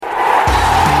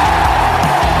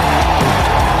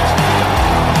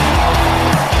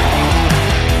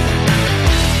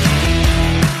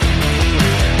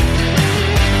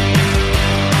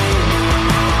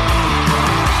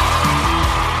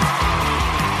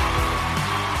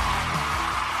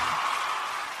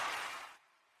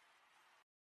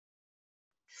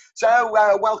So,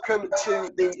 welcome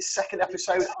to the second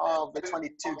episode of the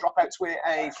 22 Dropouts. We're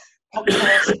a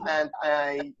podcast and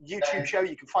a YouTube show.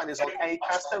 You can find us on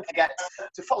Acast. Don't forget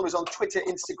to follow us on Twitter,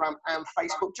 Instagram, and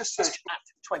Facebook. Just search at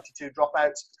 22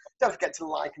 Dropouts. Don't forget to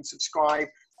like and subscribe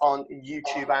on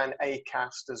YouTube and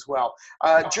Acast as well.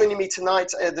 Joining me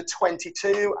tonight, the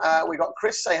 22, we got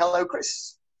Chris. Say hello,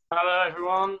 Chris. Hello,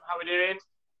 everyone. How are we doing?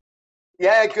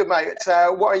 Yeah, good, mate.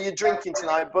 What are you drinking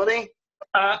tonight, buddy?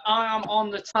 I am on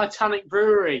the Titanic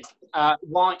Brewery,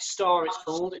 White Star it's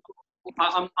called.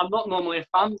 I'm not normally a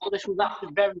fan, but this was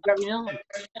actually very, very nice.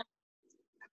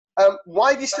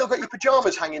 Why have you still got your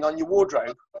pyjamas hanging on your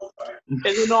wardrobe?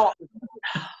 Is it not?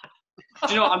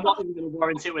 Do you know what? I'm not even going to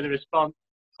warrant it with a response.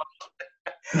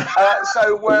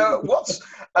 What's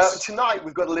tonight?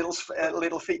 We've got a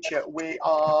little feature. We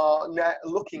are now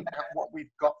looking at what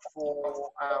we've got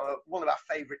for one of our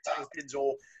favourite tankards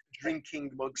or drinking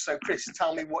mugs. So, Chris,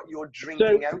 tell me what you're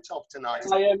drinking out of tonight.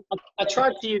 I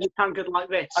tried to use a tankard like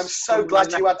this. I'm so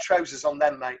glad you had trousers on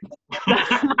them, mate.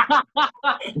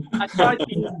 I tried to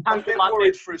use a tankard like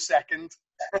worried this for a second.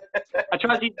 I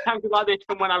tried to use a tankard like this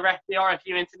from when I ref the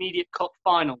RFU Intermediate Cup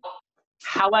final.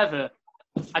 However,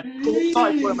 I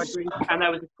started pouring my drink and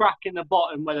there was a crack in the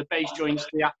bottom where the base joins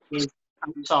the actual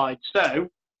outside. So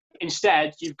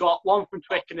instead, you've got one from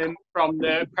Twickenham from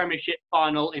the Premiership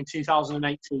final in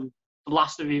 2018, the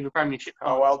last of the Premiership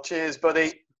final. Oh, well, cheers,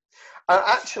 buddy.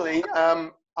 Actually,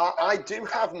 I do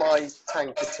have my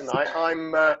tankard tonight.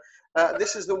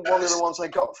 This is one of the ones I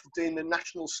got for doing the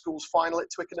National Schools final at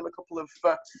Twickenham a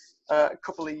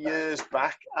couple of years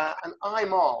back, and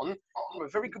I'm a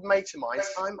very good mate of mine.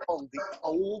 I'm on the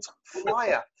Old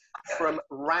Flyer from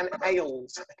Ran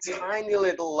Ales, a tiny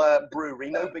little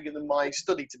brewery, no bigger than my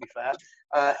study, to be fair,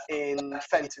 in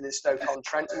Fenton in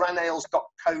Stoke-on-Trent.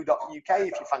 ranales.co.uk if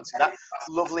you fancy that.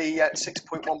 Lovely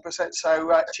 6.1%.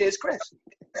 So cheers, Chris.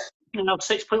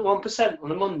 6.1%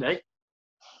 on a Monday.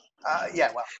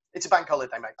 Yeah, well, it's a bank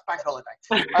holiday, mate. Bank holiday.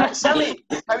 Sammy,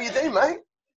 how are you doing, mate?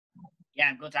 Yeah,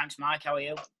 I'm good, thanks, Mike. How are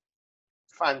you?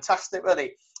 Fantastic,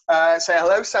 buddy. Say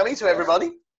hello, Sammy, to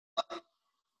everybody.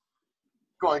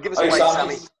 Go on, give us a wave,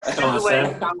 Sammy. Hello.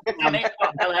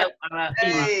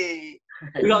 Hey.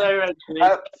 We got there eventually.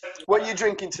 What are you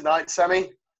drinking tonight,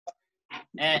 Sammy?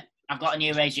 I've got a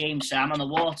new regime, so I'm on the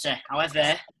water.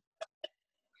 However,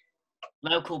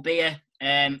 local beer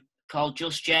called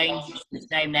Just Jane, the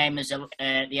same name as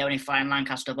the only fine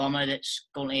Lancaster bomber that's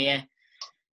currently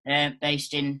here,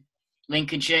 based in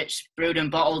Lincolnshire. It's brewed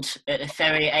and bottled at the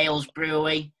Ferry Ales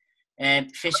Brewery,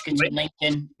 Fiskerton,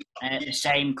 Lincoln, the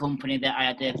same company that I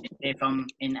had the beer from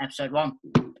in episode 1.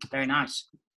 Very nice.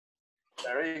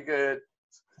 Very good.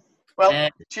 Well,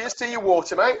 cheers to your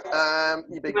water, mate.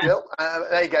 You big girl.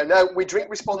 There you go. No, we drink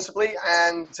responsibly,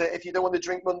 and if you don't want to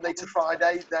drink Monday to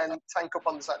Friday, then tank up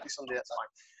on the Saturday, Sunday. That's fine.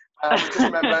 Just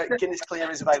remember, Guinness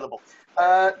Clear is available.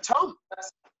 Tom,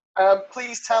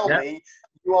 please tell me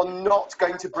you are not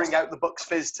going to bring out the Bucks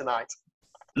Fizz tonight.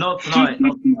 Not tonight.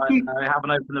 I haven't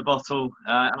opened the bottle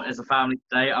as a family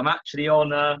today. I'm actually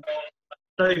on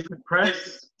Stowford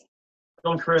Press.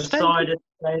 Gone for a cider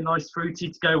today, nice fruity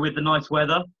to go with the nice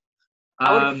weather.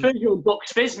 I would prefer you on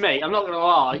Bucks Fizz, mate. I'm not going to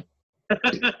lie.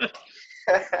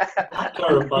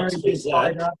 Bucks Fizz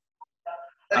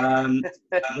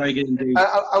very good indeed.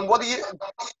 And what do you?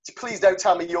 Please don't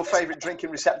tell me your favourite drinking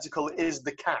receptacle is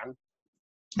the can.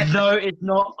 No, it's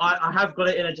not. I have got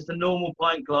it in just a normal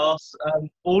pint glass.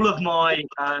 All of my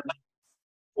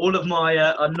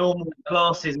normal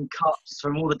glasses and cups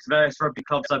from all the various rugby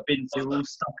clubs I've been to are all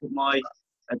stuck at my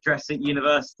address at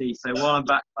university. So while I'm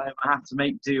back home, I have to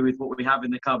make do with what we have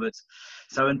in the cupboards.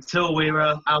 So until we're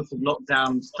out of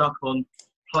lockdown, stuck on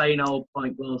plain old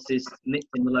pint glasses nicked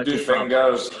from the local Two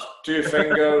fingers. Two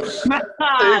fingers,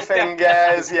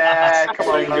 yeah. Come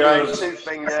on, mate. 2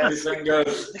 fingers. 2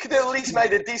 fingers. You could have at least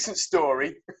made a decent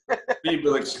story.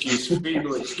 Feeble excuse.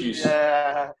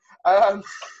 Yeah.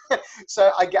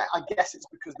 So I guess it's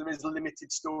because there is limited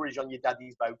storage on your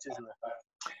daddy's boat, isn't there?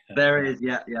 There is,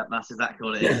 yeah, that's exactly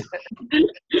what it is.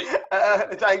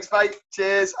 Thanks, mate.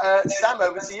 Cheers. Sam,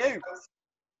 over to you.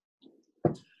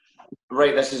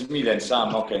 Right, this is me then,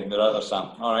 Sam. Okay, the other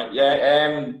Sam. All right,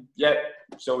 yeah.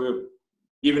 So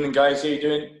evening, guys. How you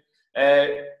doing?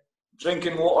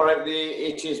 Drinking water out the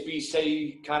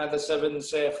HSBC Canada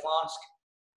Sevens flask.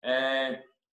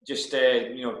 Just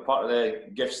part of the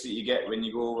gifts that you get when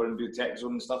you go over and do tech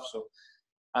zone and stuff. So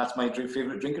that's my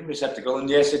favourite drinking receptacle. And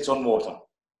yes, it's on water.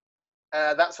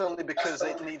 That's only because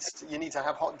you need to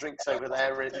have hot drinks over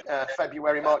there in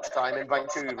February, March time in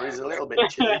Vancouver. Is a little bit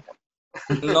chilly.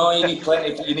 No, you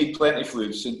need plenty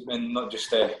fluids and not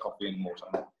just coffee and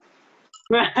water.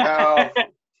 Oh,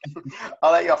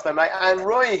 I'll let you off then, mate. And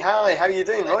Roy, hi, how are you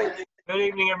doing, Roy? Good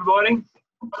evening, everybody.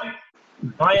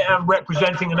 I am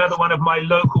representing another one of my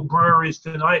local breweries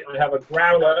tonight. I have a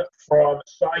growler from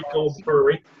Cycle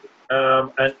Brewery,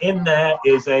 and in there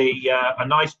is a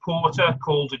nice porter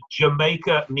called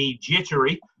Jamaica Me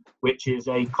Jittery, which is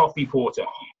a coffee porter.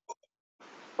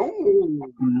 Ooh.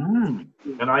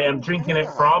 And I am drinking it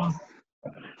from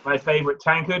my favourite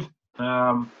tankard,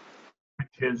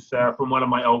 which is from one of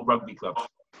my old rugby clubs.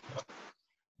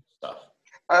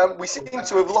 We seem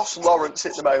to have lost Lawrence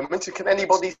at the moment. Can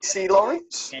anybody see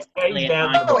Lawrence?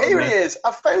 Oh, here he is.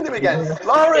 I've found him again.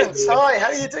 Lawrence, hi. How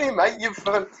are you doing, mate? You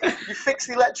fixed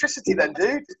the electricity then,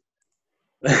 dude?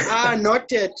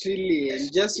 Not yet, really. I'm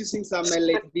just using some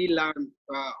LED lamp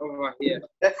over here.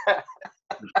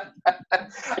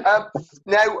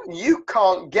 Now you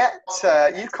can't get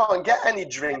any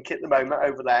drink at the moment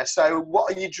over there. So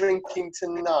what are you drinking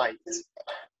tonight?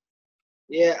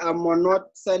 Yeah, I'm on what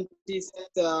scientist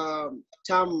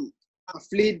term a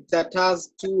fluid that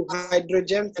has 2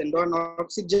 hydrogens and 1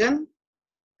 oxygen,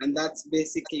 and that's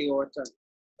basically water.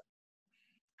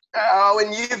 Oh,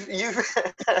 and you've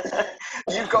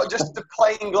you've got just a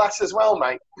plain glass as well,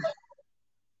 mate.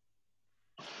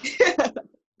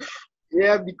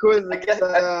 Yeah, because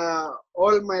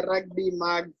all my rugby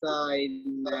mags are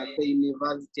in the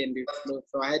university and it's closed,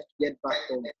 so I had to get back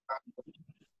home.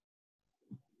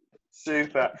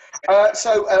 Super.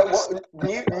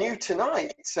 What new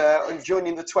tonight?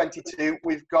 Joining the 22,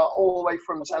 we've got all the way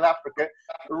from South Africa,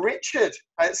 Richard.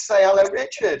 Say hello,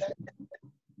 Richard.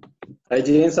 Hi,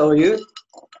 James. How are you?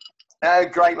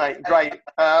 Great, mate. Great.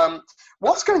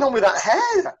 What's going on with that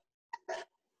hair?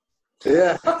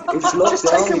 Yeah, it's locked Just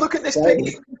down. take a look at this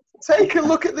picture. Take a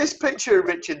look at this picture,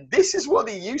 Richard. This is what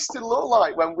he used to look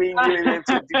like when we knew him in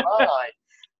Dubai.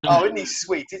 Oh, isn't he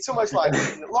sweet? It's almost like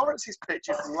looking at Lawrence's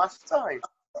picture from last time.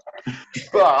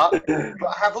 But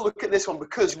have a look at this one,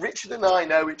 because Richard and I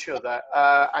know each other,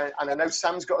 and I know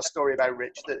Sam's got a story about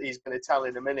Rich that he's going to tell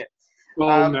in a minute.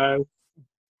 Oh, no.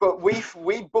 But we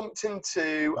bumped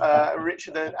into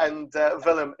Richard and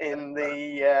Willem in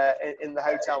the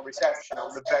hotel reception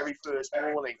on the very first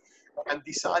morning, and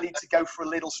decided to go for a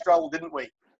little stroll, didn't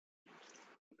we?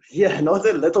 Yeah, not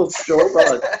a little stroll,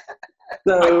 but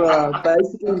so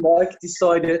basically Mike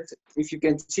decided if you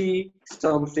can see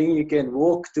something, you can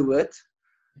walk to it.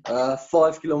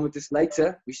 5 kilometers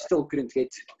later, we still couldn't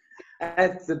get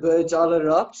at the Burj Al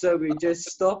Arab, so we just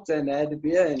stopped and had a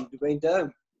beer and went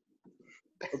home.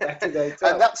 Back to the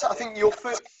hotel. And that's, I think, your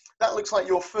first. That looks like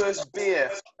your first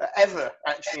beer ever,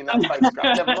 actually, in that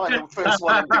photograph. Never mind the first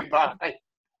one in Dubai.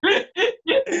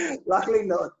 Luckily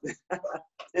not.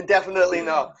 Definitely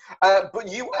not. But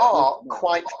you are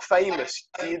quite famous.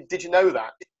 Did you know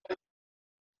that?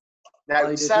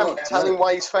 Now, Sam, tell him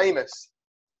why he's famous.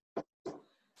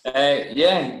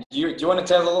 Yeah. Do you want to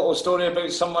tell a little story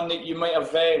about someone that you might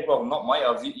have, well, not might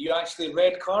have, you actually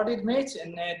red carded, mate,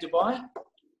 in Dubai?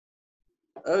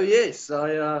 Oh yes,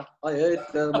 I heard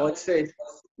Mike said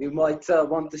you might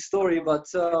want the story, but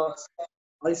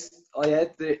I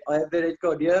had the red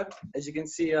card here. As you can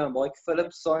see, Mike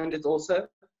Phillips signed it also.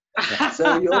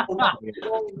 So you all know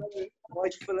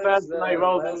Mike Phillips.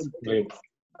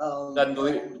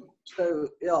 So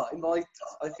yeah,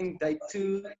 I think day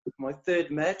 2, my 3rd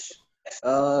match.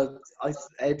 I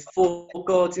had 4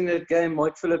 cards in that game.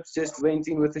 Mike Phillips just went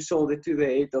in with a shoulder to the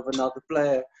head of another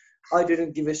player. I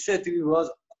didn't give a shit who he was.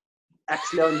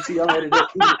 Actually, I'm too young. I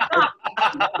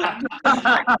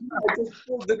just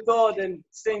pulled the card and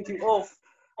sent him off.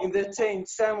 In the change,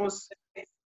 Sam was,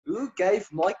 who gave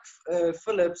Mike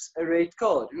Phillips a red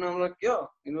card? And I'm like, yeah,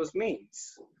 it was me.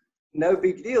 It's no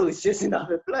big deal. It's just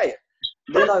another player.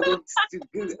 Then I went to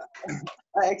Google.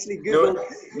 I actually Googled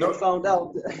and found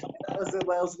out that was a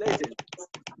Wales legend.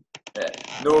 Yeah,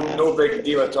 no big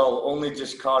deal at all. Only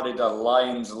just carded a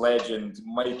Lions legend,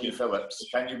 Mikey Phillips.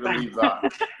 Can you believe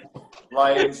that?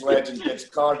 Lions legend gets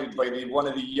carded by one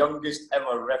of the youngest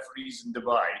ever referees in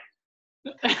Dubai.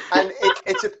 And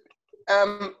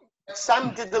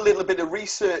Sam did a little bit of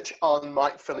research on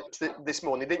Mike Phillips this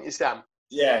morning, didn't you, Sam?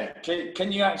 Yeah, can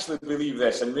you actually believe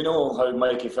this? And we know how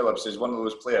Mikey Phillips is one of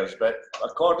those players, but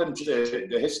according to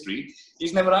the history,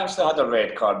 he's never actually had a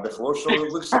red card before, so it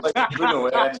looks like Bruno.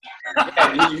 And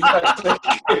yeah, he actually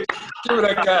given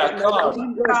a guy a card.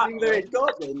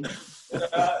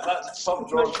 That's top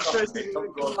draw.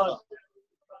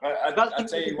 I'll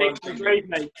tell you one thing. Great,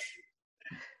 mate.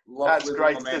 That's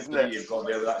great, isn't it? You've got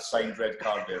there with that signed red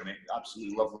card there, mate.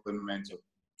 Absolutely lovely momentum.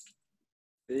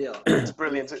 Yeah, it's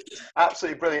brilliant,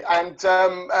 absolutely brilliant. And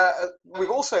we've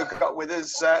also got with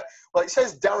us, well, it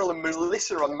says Daryl and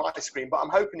Melissa on my screen, but I'm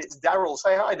hoping it's Daryl.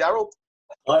 Say hi, Daryl.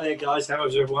 Hi there, guys. How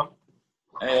is everyone?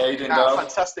 Hey, how you doing, Daryl?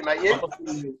 Fantastic, mate.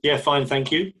 You? Yeah, fine,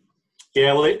 thank you.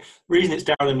 Yeah, well, the reason it's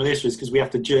Daryl and Melissa is because we have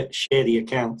to share the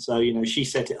account. So, you know, she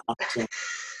set it up. So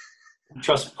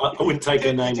trust, I wouldn't take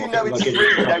her name You off know it. it's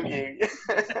free, don't you?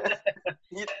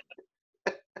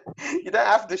 You don't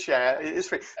have to share. It is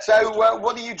free. So,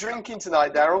 what are you drinking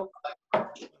tonight, Daryl?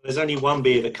 There's only one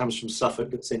beer that comes from Suffolk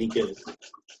that's any good.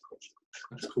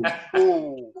 That's cool.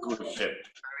 Oh, Good shit.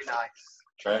 very nice.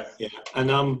 Okay. Yeah,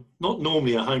 and I'm not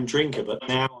normally a home drinker, but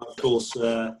now, of course,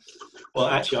 well,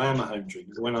 actually, I am a home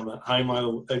drinker. When I'm at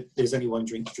home, there's only one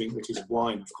drink to drink, which is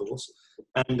wine, of course.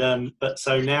 And but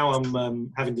so now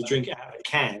I'm having to drink it out of a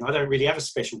can. I don't really have a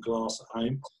special glass at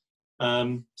home.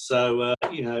 So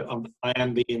you know, I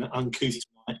am being uncouth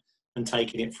tonight and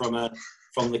taking it from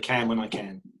the can when I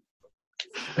can.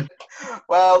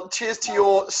 Well, cheers to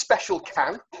your special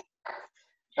can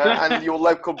and your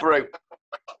local brew.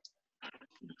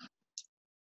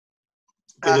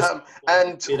 And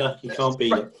You can't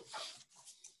beat it.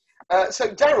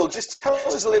 so, Daryl, just tell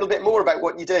us a little bit more about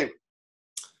what you do.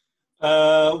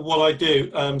 What I do,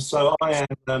 so I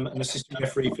am an assistant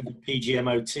referee for the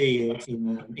PGMOT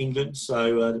in England.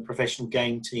 So the professional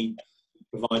game team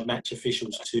provide match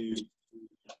officials to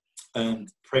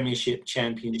Premiership,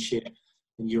 Championship,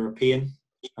 and European.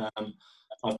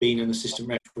 I've been an assistant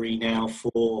referee now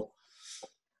for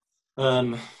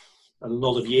a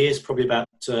lot of years, probably about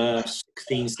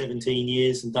 16, 17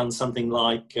 years, and done something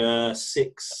like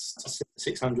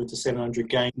 600 to 700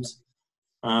 games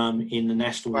in the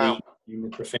National Wow. League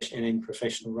in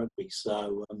professional rugby.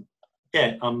 So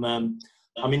yeah, I'm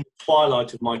in the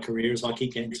twilight of my career, as I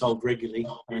keep getting told regularly,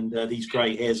 and these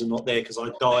grey hairs are not there because I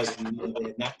dye them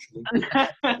there naturally.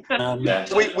 Yeah.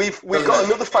 We've got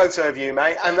another photo of you,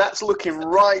 mate, and that's looking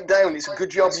right down. It's a good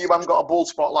job you haven't got a bald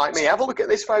spot like me. Have a look at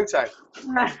this photo.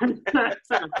 That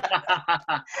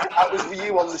was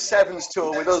you on the Sevens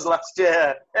tour with us last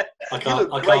year. I You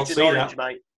look can't great see in orange, that.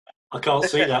 mate. I can't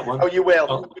see that one. Oh, you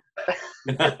will.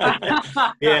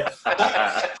 Yeah,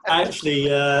 actually,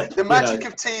 The magic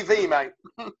of TV, mate.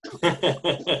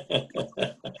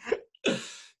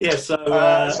 Yeah, so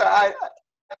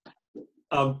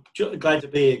I'm glad to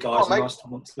be here, guys. Oh, mate. Nice to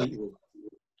meet you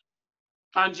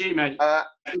all. And you, mate.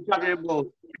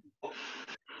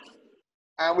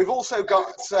 And we've also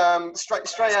got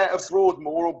straight out of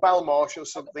Broadmoor or Belmarsh or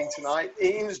something tonight.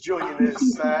 Ian's joining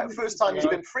us. First time he's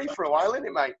been free for a while, isn't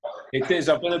it, mate? It is.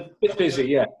 I've been a bit busy,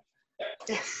 yeah.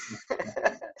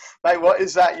 Mate, what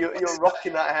is that? You're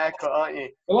rocking that haircut, aren't you?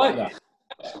 I like that.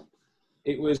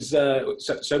 It was so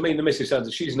me and the missus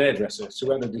had. She's an hairdresser, so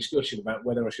we had a discussion about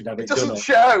whether I should have it It done. doesn't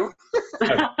show. We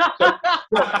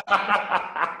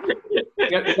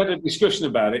had a discussion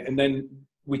about it, and then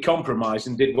we compromised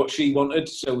and did what she wanted,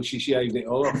 so she shaved it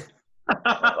all off.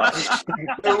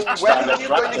 When are you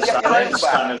going to get your own back?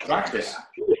 Standard practice.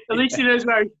 At least he knows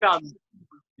where he stands.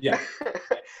 Yeah.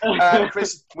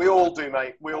 Chris, we all do,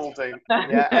 mate. We all do.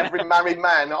 Yeah, every married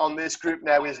man on this group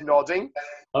now is nodding.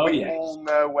 Oh, we yeah. all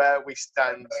know where we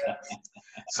stand.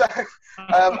 So,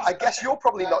 I guess you're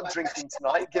probably not drinking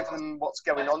tonight, given what's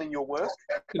going on in your work.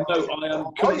 No, I am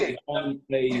currently on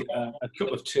a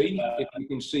cup of tea. If you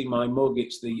can see my mug,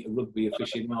 it's the Rugby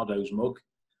Aficionados mug.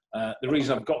 The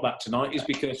reason I've got that tonight is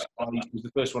because it was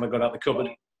the first one I got out of the cupboard.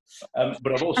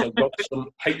 But I've also got some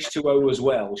H2O as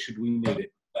well, should we need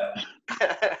it.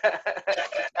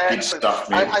 Excellent.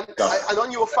 And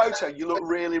on your photo, you look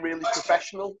really, really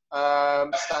professional,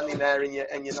 standing there in your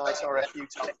nice RFU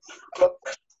tie. But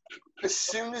as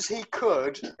soon as he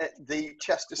could at the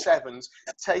Chester Sevens,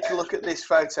 take a look at this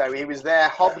photo. He was there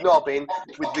hobnobbing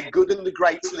with the good and the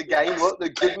greats of the game. Look,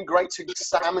 the good and greats of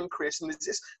Sam and Chris. And there's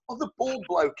this other bald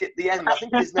bloke at the end. I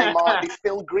think his name might be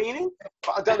Phil Greening,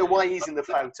 but I don't know why he's in the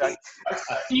photo.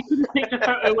 You could have picked a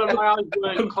photo where my eyes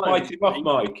weren't Fight closed. him off,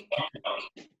 Mike.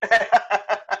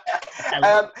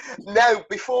 Now,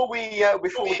 before we go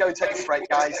and take a break,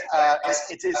 guys,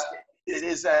 it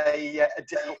is a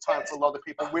difficult time for a lot of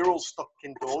people. We're all stuck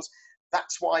indoors.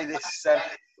 That's why this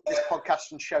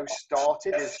podcast and show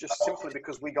started, is just simply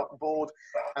because we got bored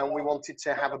and we wanted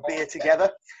to have a beer together.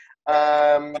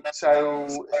 So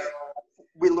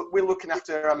we're looking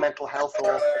after our mental health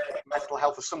or mental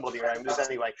health of somebody around us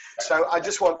anyway. So I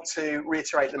just want to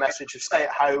reiterate the message of stay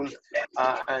at home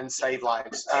and save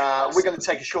lives. We're going to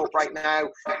take a short break now,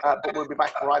 but we'll be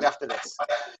back right after this.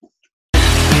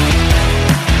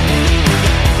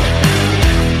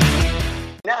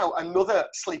 Now, another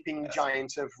sleeping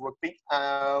giant of rugby.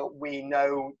 We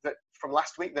know that from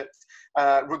last week that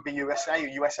Rugby USA, or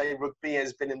USA Rugby,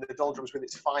 has been in the doldrums with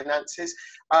its finances.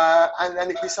 And then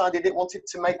it decided it wanted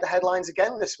to make the headlines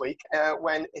again this week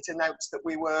when it announced that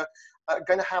we were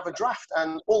going to have a draft.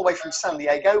 And all the way from San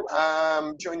Diego,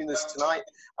 joining us tonight,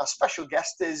 our special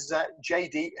guest is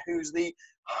JD, who's the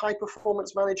high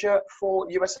performance manager for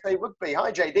USA Rugby.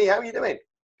 Hi, JD. How are you doing?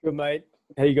 Good, mate.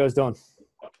 How you guys doing?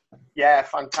 Yeah,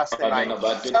 fantastic, mate.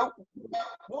 So,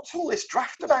 what's all this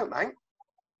draft about, mate?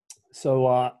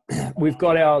 So we've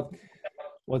got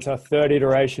what's our third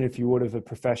iteration, if you would, of a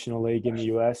professional league in the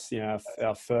US. You know,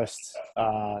 our first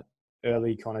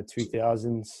early kind of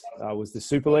 2000s was the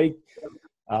Super League,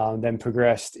 then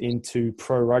progressed into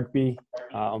pro rugby.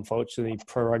 Unfortunately,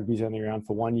 pro rugby's only around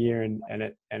for 1 year, and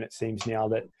it seems now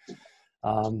that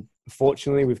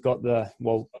fortunately we've got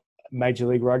Major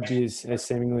League Rugby has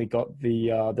seemingly got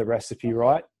the recipe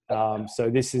right. So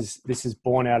this is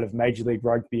born out of Major League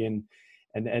Rugby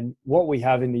and what we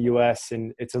have in the US,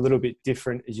 and it's a little bit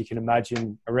different, as you can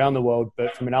imagine, around the world.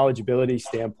 But from an eligibility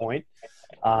standpoint,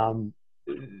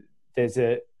 there's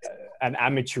an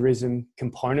amateurism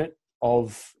component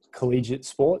of collegiate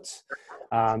sports.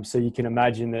 So you can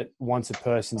imagine that once a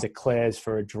person declares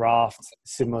for a draft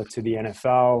similar to the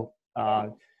NFL,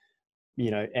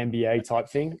 NBA type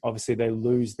thing, obviously they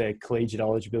lose their collegiate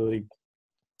eligibility.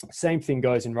 Same thing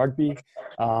goes in rugby,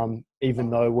 even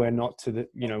though we're not to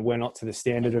the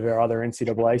standard of our other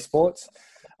NCAA sports.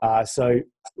 So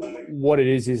what it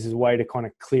is a way to kind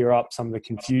of clear up some of the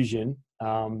confusion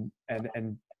and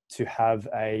to have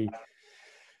a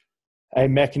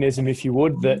mechanism, if you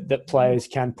would, that players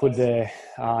can put their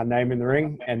name in the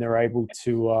ring and they're able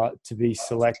to be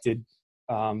selected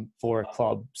for a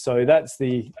club. So that's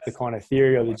the kind of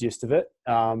theory or the gist of it.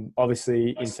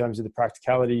 Obviously, in terms of the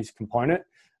practicalities component,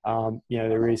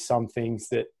 there is some things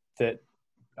that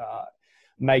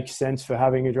make sense for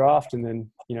having a draft, and then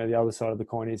the other side of the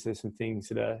coin is there's some things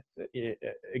that are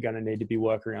going to need to be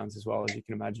workarounds as well, as you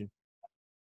can imagine.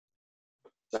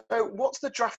 So, what's the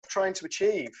draft trying to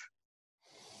achieve?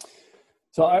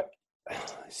 So,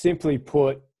 simply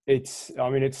put, it's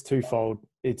twofold.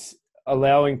 It's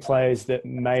allowing players that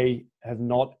may have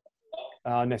not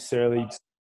necessarily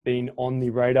been on the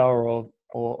radar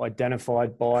or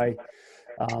identified by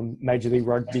Major League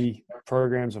Rugby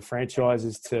programs or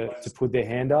franchises to put their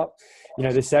hand up.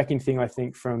 The second thing, I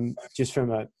think, from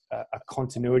a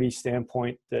continuity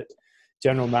standpoint, that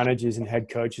general managers and head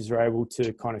coaches are able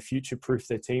to kind of future-proof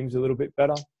their teams a little bit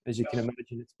better. As you can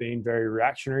imagine, it's been very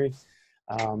reactionary.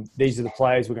 These are the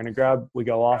players we're going to grab. We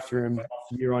go after them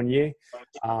year on year.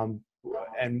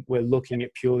 And we're looking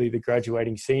at purely the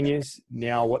graduating seniors.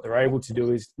 Now what they're able to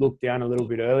do is look down a little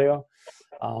bit earlier,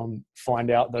 find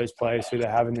out those players who they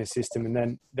have in their system,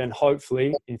 and then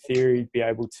hopefully, in theory, be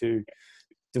able to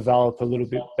develop a little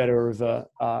bit better of a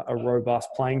robust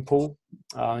playing pool.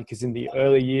 Because in the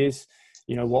early years,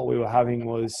 what we were having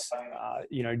was,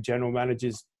 general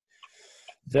managers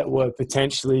that were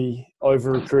potentially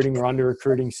over-recruiting or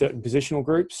under-recruiting certain positional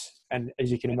groups. And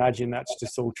as you can imagine, that's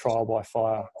just all trial by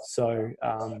fire. So,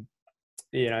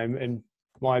 in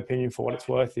my opinion, for what it's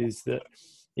worth, is that,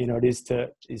 it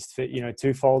is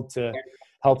twofold: to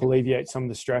help alleviate some of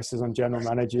the stresses on general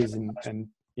managers and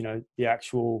the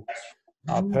actual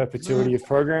perpetuity of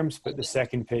programs. But the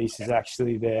second piece is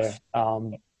actually there,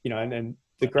 and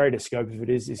the greater scope of it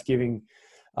is giving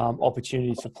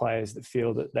opportunities for players that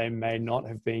feel that they may not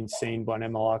have been seen by an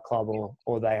MLR club,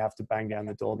 or they have to bang down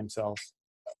the door themselves.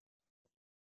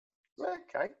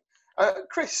 Okay.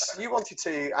 Chris, you wanted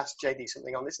to ask JD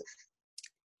something on this.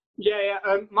 Yeah.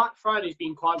 Matt Friday's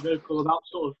been quite vocal about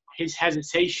sort of his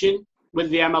hesitation with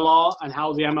the MLR and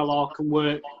how the MLR can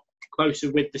work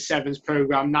closer with the Sevens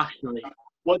program nationally.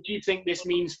 What do you think this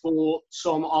means for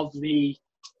some of the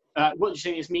what do you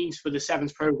think this means for the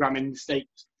Sevens program in the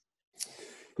States?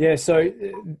 Yeah, so,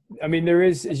 there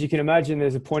is, as you can imagine,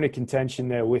 there's a point of contention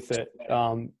there with it,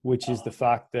 which is the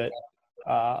fact that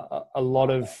a lot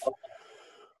of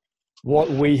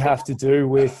what we have to do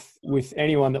with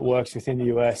anyone that works within the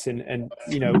US, and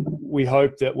we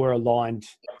hope that we're aligned.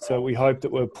 So we hope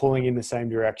that we're pulling in the same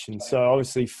direction. So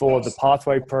obviously for the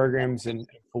pathway programs and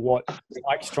for what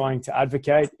Mike's trying to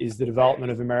advocate is the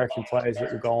development of American players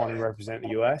that will go on and represent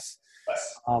the US.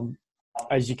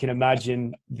 As you can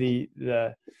imagine, the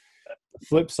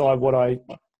flip side, what I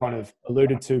kind of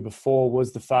alluded to before,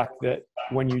 was the fact that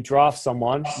when you draft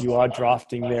someone, you are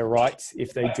drafting their rights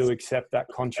if they do accept that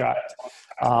contract.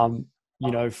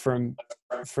 you know, from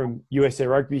USA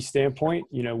Rugby's standpoint,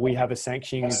 you know, we have a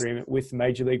sanctioning agreement with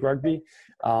Major League Rugby.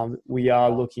 We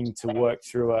are looking to work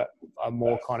through a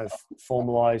more kind of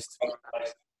formalised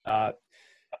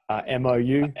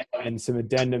MOU and some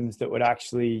addendums that would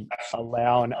actually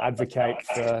allow and advocate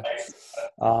for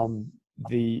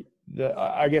the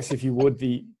I guess, if you would,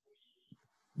 the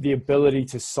ability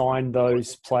to sign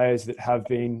those players that have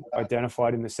been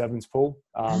identified in the sevens pool.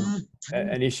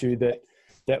 An issue that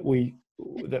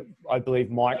I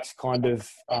believe Mike's kind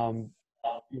of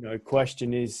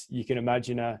question is, you can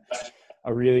imagine a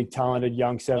really talented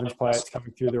young sevens player that's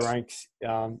coming through the ranks,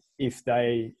 if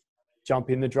they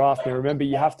jump in the draft. Now remember,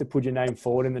 you have to put your name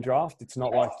forward in the draft. It's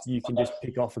not like you can just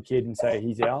pick off a kid and say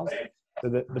he's ours. So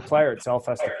the player itself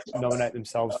has to nominate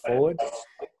themselves forward.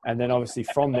 And then obviously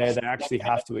from there, they actually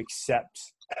have to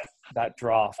accept that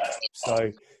draft.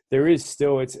 So there is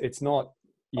still, it's not,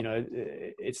 you know,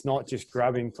 it's not just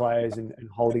grabbing players and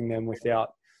holding them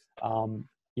without,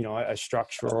 you know, a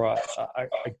structure or a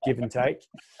give and take.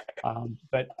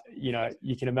 But, you know,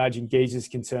 you can imagine Geezer's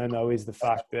concern, though, is the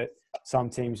fact that some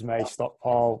teams may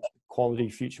stockpile quality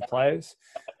future players.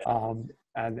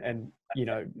 And you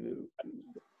know,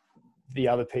 the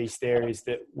other piece there is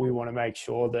that we want to make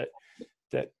sure that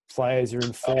players are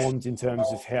informed in terms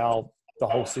of how the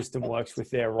whole system works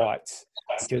with their rights.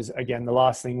 Because, again, the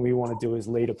last thing we want to do is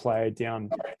lead a player down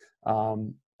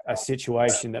a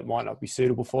situation that might not be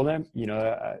suitable for them. You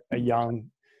know, a young,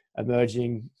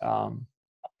 emerging,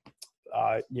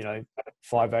 you know,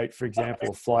 5'8", for example,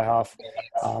 or fly half,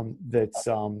 that's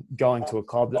going to a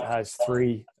club that has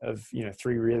three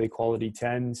really quality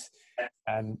 10s,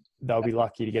 and they'll be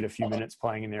lucky to get a few minutes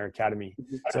playing in their academy.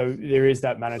 So there is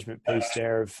that management piece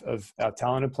there of our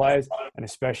talented players, and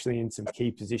especially in some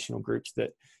key positional groups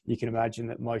that you can imagine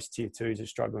that most tier 2s are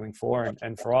struggling for.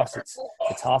 And for us, it's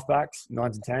halfbacks,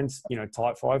 9s and 10s, you know,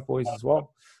 type 5 boys as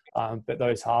well. But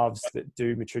those halves that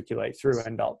do matriculate through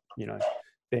end up, you know,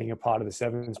 being a part of the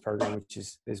sevens program, which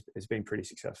has been pretty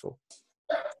successful.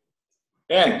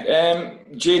 Yeah,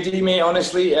 JD, mate,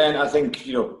 honestly, and I think,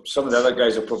 you know, some of the other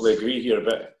guys will probably agree here,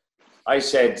 but I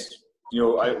said, you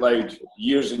know, out loud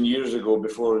years and years ago,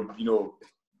 before, you know,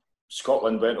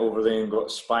 Scotland went over there and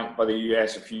got spanked by the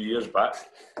US a few years back,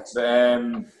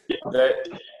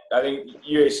 that I think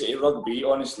USA Rugby,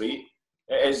 honestly,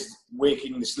 it is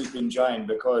waking the sleeping giant,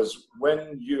 because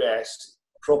when US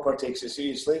proper takes it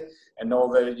seriously and all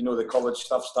the, you know, the college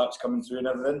stuff starts coming through and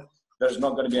everything, there's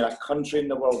not going to be a country in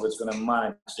the world that's going to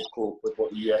manage to cope with what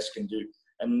the US can do,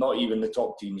 and not even the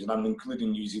top teams, and I'm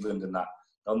including New Zealand in that.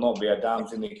 There'll not be a damn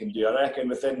thing they can do. I reckon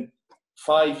within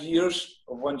 5 years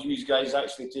of when you guys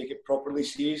actually take it properly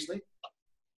seriously,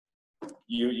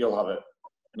 you'll have it.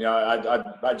 You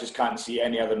know, I just can't see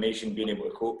any other nation being able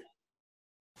to cope.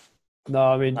 No,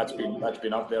 I mean, that's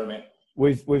been up there, mate.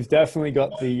 We've definitely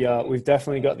got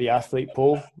the athlete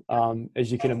pool.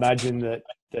 As you can imagine,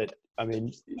 that I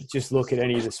mean, just look at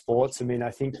any of the sports. I mean,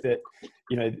 I think that,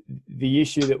 you know, the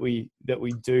issue that we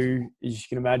do, as you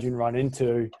can imagine, run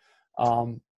into,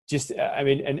 just, I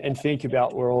mean, and think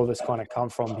about where all of us kind of come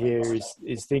from here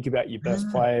is think about your best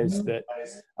players that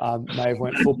may have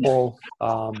went football,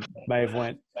 may have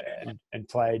went and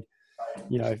played,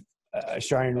 you know,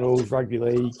 Australian rules, rugby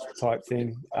league type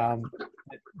thing.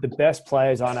 The best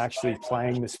players aren't actually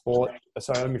playing the sport.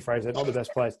 Sorry, let me phrase it. Not the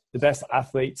best players. The best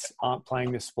athletes aren't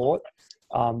playing the sport.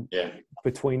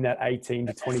 Between that 18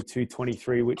 to 22,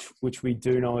 23, which we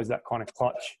do know is that kind of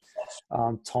clutch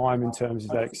time in terms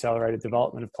of that accelerated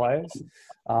development of players.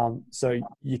 So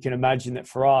you can imagine that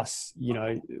for us, you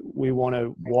know, we want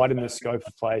to widen the scope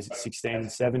of players at 16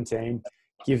 and 17,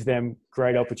 give them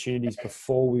great opportunities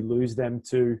before we lose them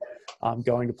to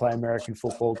going to play American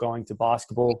football, going to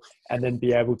basketball, and then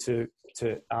be able to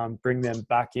bring them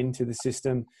back into the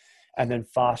system and then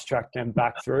fast track them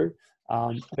back through.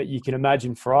 But you can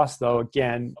imagine for us, though,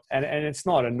 again, and it's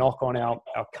not a knock on our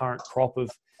current crop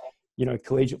of, you know,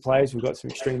 collegiate players. We've got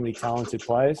some extremely talented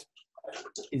players,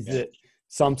 is that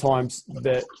sometimes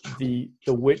the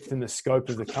width and the scope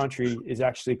of the country is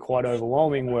actually quite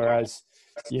overwhelming, whereas,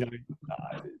 you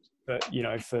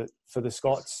know, for the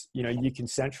Scots, you know, you can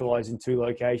centralize in 2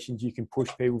 locations. You can push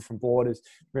people from borders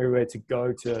everywhere to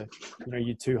go to, you know,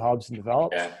 your 2 hubs and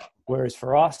develop. Yeah. Whereas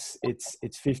for us, it's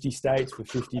 50 states with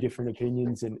 50 different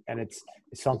opinions, and it's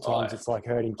sometimes it's like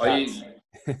herding cats.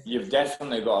 You've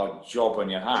definitely got a job on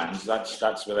your hands. That's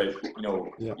without, you know,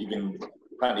 even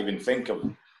can't even think of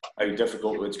how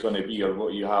difficult it's going to be or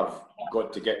what you have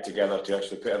got to get together to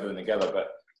actually put everything together.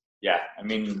 But yeah, I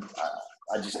mean,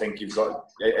 I just think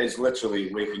it's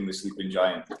literally waking the sleeping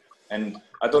giant. And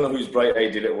I don't know whose bright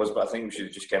idea it was, but I think we should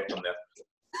have just kept them there.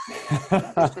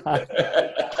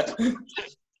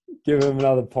 Give him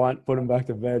another pint, put him back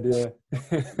to bed. Yeah.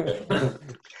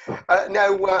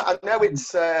 No, I know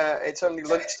it's only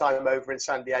lunchtime over in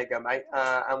San Diego, mate,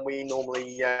 and we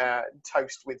normally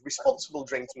toast with responsible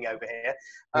drinking over here.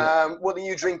 What are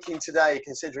you drinking today,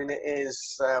 considering it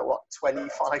is 25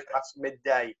 past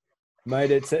midday?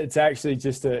 Mate, it's actually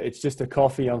just a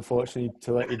coffee, unfortunately,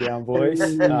 to let you down, boys.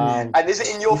 And is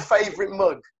it in your favourite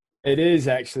mug? It is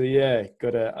actually, yeah.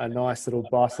 Got a nice little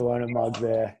Barcelona mug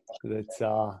there that's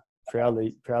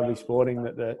proudly sporting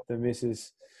that the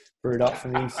missus brewed up for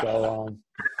me. So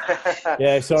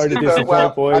yeah, sorry to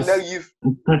disappoint, boys.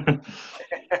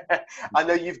 I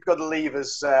know you've got to leave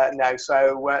us now.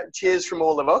 So cheers from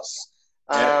all of us.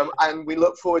 And we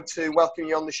look forward to welcoming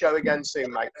you on the show again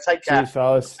soon, mate. Take care. Cheers,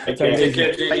 fellas. Take it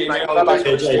easy. Bye-bye.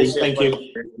 Thank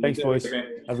you. Thanks, boys.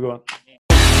 Have a good one.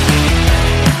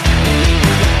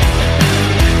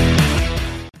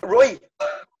 Roy,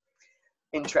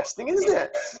 interesting, isn't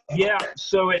it? Yeah,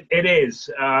 so it is.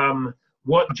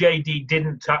 What JD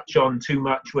didn't touch on too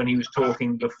much when he was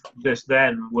talking just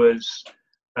then was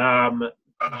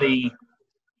the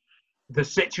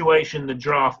situation the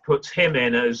draft puts him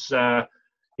in as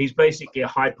he's basically a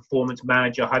high-performance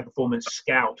manager, high-performance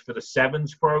scout for the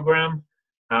Sevens program.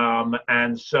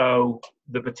 And so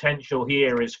the potential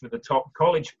here is for the top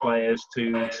college players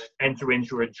to enter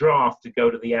into a draft to go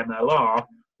to the MLR,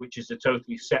 which is a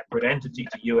totally separate entity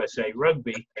to USA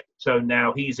Rugby. So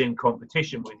now he's in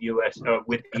competition with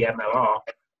with the MLR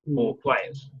for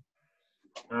players.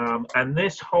 And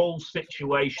this whole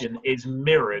situation is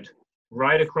mirrored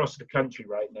right across the country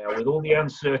right now with all the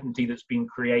uncertainty that's been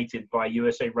created by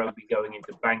USA Rugby going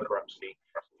into bankruptcy.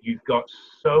 You've got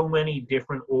so many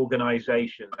different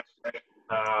organizations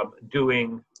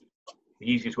doing, the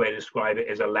easiest way to describe it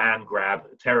is a land grab,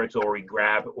 a territory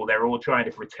grab, or they're all trying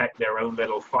to protect their own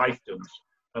little fiefdoms.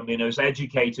 I mean, as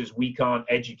educators, we can't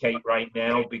educate right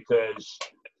now because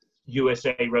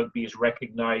USA Rugby is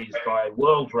recognized by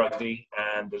World Rugby,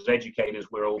 and as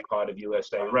educators, we're all part of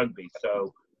USA Rugby.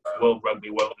 So World Rugby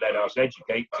won't let us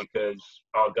educate because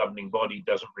our governing body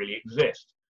doesn't really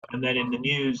exist. And then in the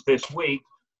news this week,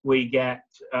 we get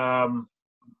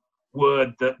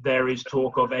word that there is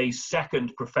talk of a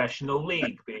second professional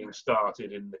league being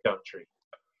started in the country.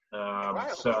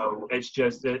 So it's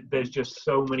just there's just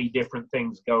so many different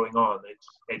things going on.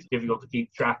 It's difficult to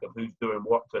keep track of who's doing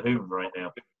what to whom right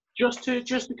now. Just to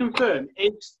confirm,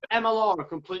 is MLR a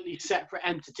completely separate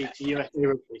entity to USA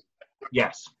Rugby?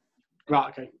 Yes. Right.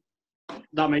 Okay.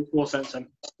 That makes more sense then.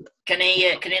 Can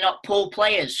he not pull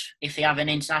players if they have an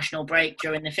international break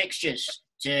during the fixtures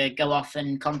to go off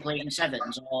and complete in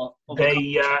Sevens? Or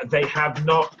they have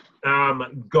not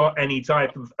got any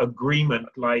type of agreement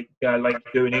like you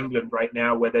do in England right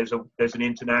now, where there's an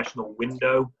international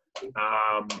window.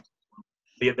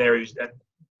 There is,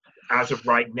 as of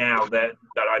right now, that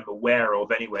I'm aware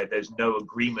of anyway, there's no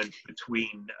agreement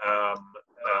between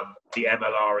the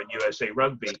MLR and USA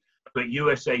Rugby. But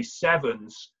USA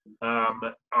Sevens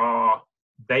are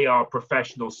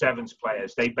professional Sevens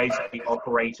players. They basically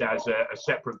operate as a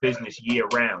separate business year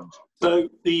round. So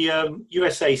the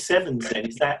USA Sevens then,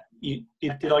 is that, did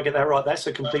I get that right? That's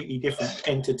a completely different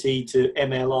entity to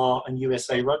MLR and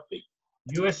USA Rugby.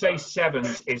 USA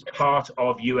Sevens is part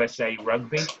of USA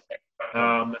Rugby.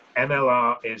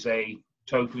 MLR is a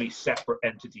totally separate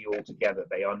entity altogether.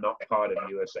 They are not part of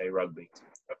USA Rugby.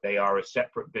 They are a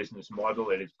separate business model.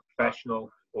 It is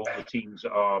professional. All the teams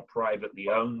are privately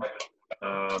owned,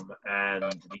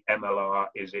 and the MLR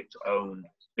is its own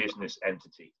business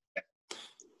entity.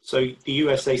 So the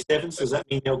USA Sevens, does that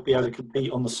mean they'll be able to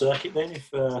compete on the circuit then,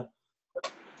 if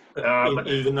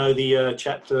even though the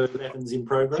Chapter 11's in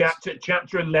progress?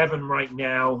 Chapter 11 right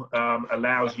now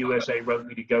allows USA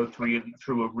Rugby to go through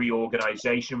a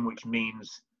reorganization, which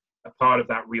means a part of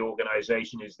that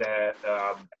reorganization is their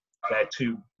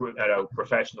two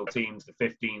professional teams, the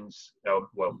 15s,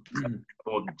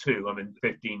 more than two. I mean,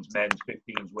 15s men's,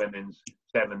 15s women's,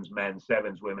 7s men's,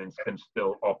 7s women's can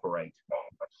still operate.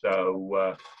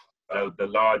 So the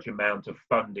large amount of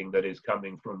funding that is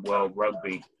coming from World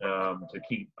Rugby to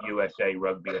keep USA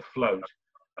Rugby afloat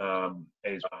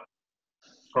is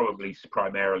probably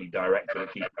primarily directed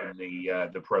at keeping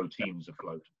the pro teams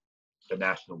afloat. the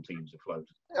national teams afloat.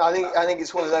 I think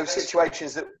it's one of those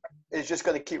situations that is just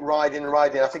going to keep riding and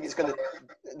riding. I think there's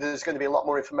going to be a lot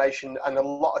more information and a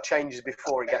lot of changes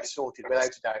before it gets sorted, without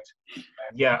a doubt.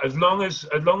 Yeah, as long as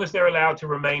they're allowed to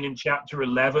remain in Chapter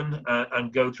 11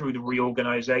 and go through the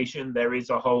reorganisation, there is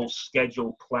a whole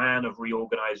scheduled plan of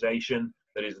reorganisation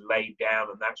that is laid down,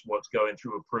 and that's what's going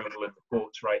through approval in the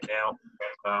courts right now.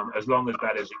 As long as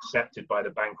that is accepted by the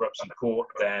bankruptcy court,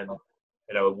 then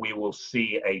we will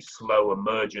see a slow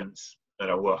emergence.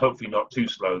 Well, hopefully not too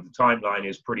slow. The timeline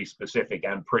is pretty specific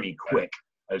and pretty quick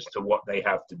as to what they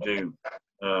have to do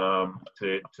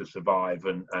to survive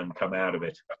and come out of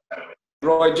it.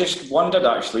 Roy, just wondered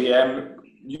actually,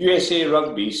 USA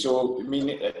Rugby, so I mean,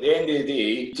 at the end of the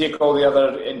day, take all the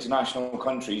other international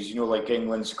countries, like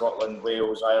England, Scotland,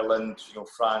 Wales, Ireland,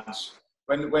 France,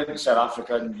 when South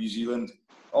Africa and New Zealand,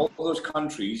 all those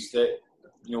countries that,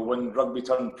 when rugby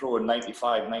turned pro in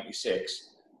 95, 96,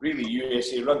 really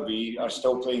USA Rugby are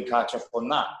still playing catch up on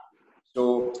that.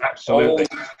 So absolutely,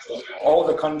 all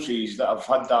the countries that have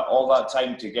had all that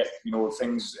time to get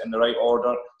things in the right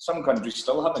order, some countries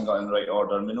still haven't got in the right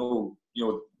order, and we know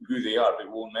who they are, but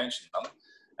we won't mention them.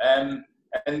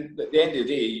 And at the end of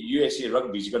the day, USA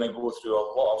Rugby is going to go through a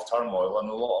lot of turmoil and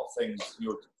a lot of things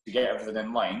to get everything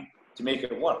in line to make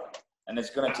it work, and it's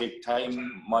going to take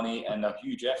time, money, and a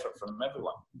huge effort from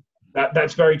everyone.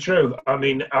 That's very true. I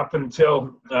mean, up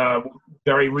until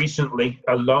very recently,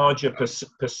 a larger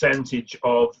percentage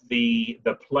of the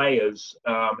players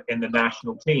in the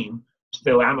national team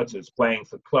still amateurs playing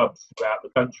for clubs throughout the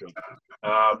country.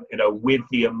 With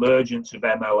the emergence of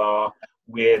MLR,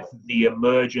 with the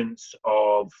emergence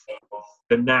of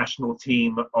the national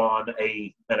team on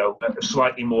a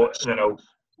slightly more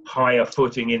higher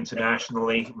footing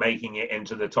internationally, making it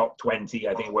into the top 20.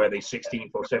 I think where they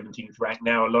 16th or 17th ranked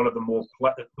now. A lot of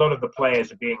the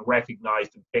players are being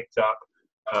recognised and picked up,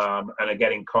 and are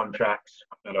getting contracts,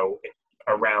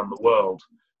 around the world.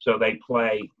 So they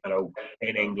play,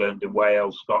 in England, in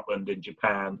Wales, Scotland, in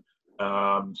Japan.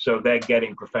 So they're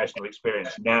getting professional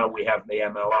experience. Now we have the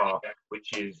MLR,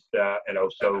 which is,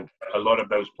 so a lot of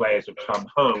those players have come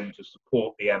home to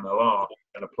support the MLR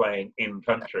and are playing in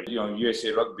country.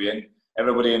 USA Rugby and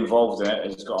everybody involved in it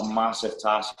has got a massive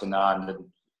task in hand, and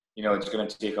it's going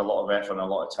to take a lot of effort and a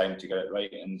lot of time to get it right.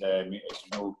 And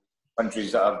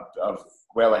countries that are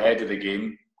well ahead of the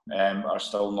game are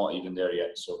still not even there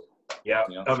yet. So yeah,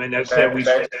 I mean that's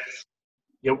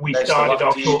we started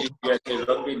off talking.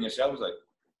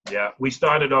 Yeah, we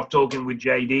started off talking with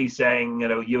JD saying,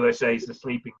 USA is the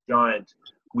sleeping giant.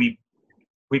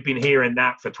 We've been hearing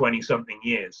that for 20-something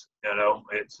years.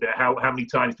 It's how many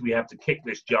times do we have to kick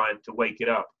this giant to wake it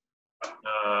up?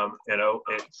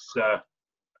 It's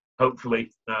hopefully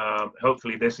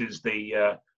this is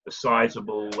the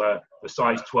sizable, the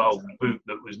size 12 boot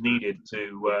that was needed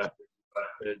to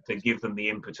give them the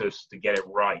impetus to get it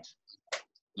right.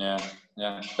 Yeah.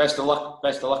 Best of luck,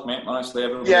 mate. Honestly,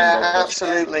 everybody. Yeah,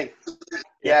 absolutely.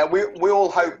 Yeah, we all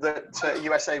hope that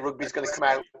USA Rugby is going to come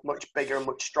out much bigger and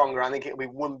much stronger. I think it'll be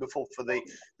wonderful for the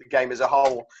game as a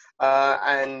whole.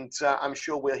 And I'm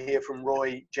sure we'll hear from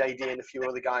Roy, JD, and a few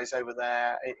other guys over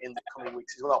there in the coming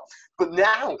weeks as well. But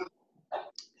now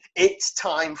it's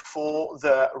time for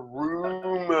the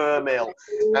rumour mill.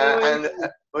 A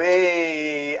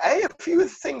few of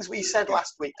the things we said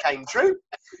last week came true.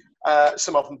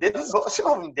 Some of them didn't, but some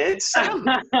of them did.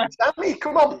 Sammy,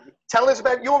 come on, tell us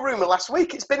about your rumour last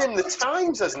week. It's been in the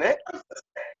Times, hasn't it?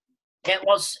 It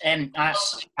was. I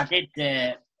did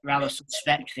rather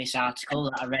suspect this article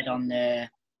that I read on the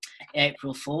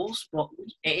April Fools, but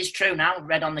it is true now. I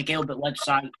read on the Gilbert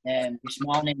website this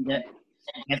morning that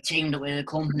they've teamed up with a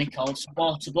company called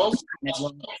Sportable. They've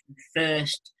launched the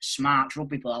first smart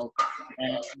rugby ball.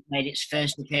 Made its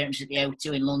first appearance at the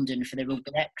O2 in London for the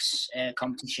Rugby X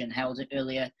competition held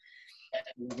earlier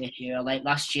this year or late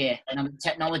last year. And the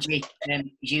technology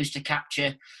is used to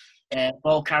capture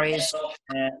ball carriers,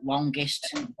 longest,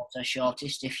 also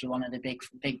shortest if you're one of the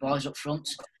big boys up front.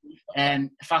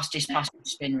 Fastest passing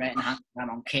spin rate and hand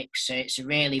time on kicks. So it's a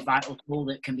really vital tool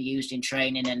that can be used in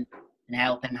training and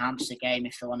help enhance the game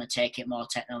if they want to take it more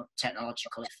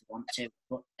technological if they want to.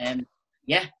 But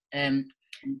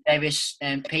various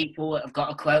people have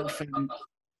got a quote from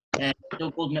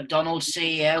Douglas McDonald,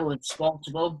 CEO of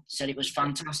Sportable, said it was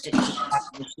fantastic to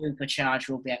have the supercharged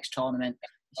Rugby X tournament.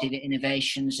 See the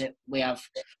innovations that we have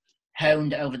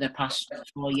honed over the past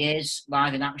 4 years,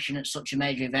 live in action at such a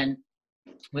major event.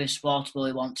 With Sportable,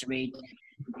 we want to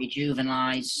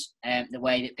rejuvenise the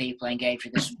way that people engage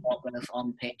with the sport, both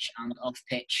on pitch and off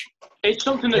pitch. It's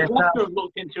something that Gloucester have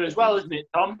looked into as well, isn't it,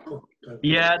 Tom?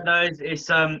 Yeah, no, it's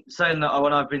something that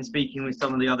when I've been speaking with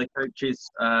some of the other coaches,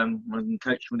 when I've been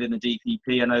coaching within the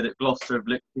DPP, I know that Gloucester have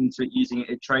looked into it, using it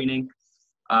in training.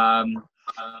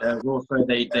 Also,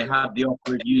 they have the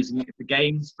offer of using it for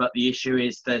games, but the issue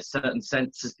is there's certain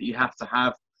sensors that you have to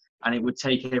have, and it would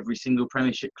take every single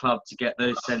Premiership club to get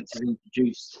those sensors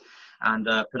introduced and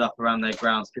put up around their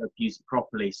grounds to be able to use it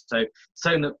properly. So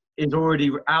something that is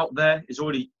already out there,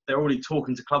 they're already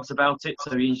talking to clubs about it, so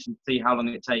it'll be interesting to see how long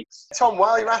it takes. Tom,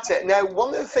 while you're at it, now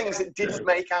one of the things that didn't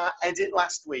make our edit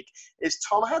last week is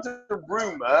Tom had a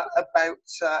rumour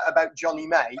about Johnny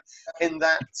May, in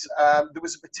that there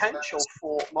was a potential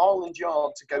for Marland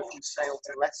Yard to go from Sale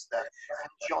to Leicester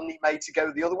and Johnny May to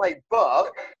go the other way.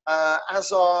 But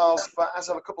as of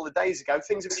a couple of days ago,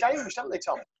 things have changed, haven't they,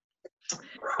 Tom?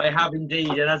 They have indeed,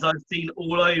 and as I've seen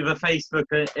all over Facebook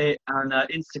and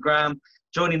Instagram,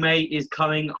 Johnny May is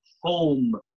coming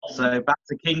home, so back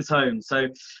to King's Home. So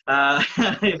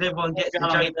if everyone gets the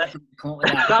joke, that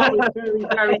was very,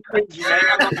 very cringy, mate.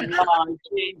 I'm not gonna lie.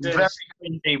 Jesus.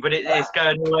 Very cringy, but it's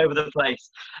going all over the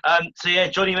place. So yeah,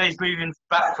 Johnny May's moving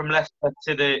back from Leicester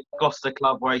to the Gloucester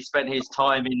club where he spent his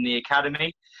time in the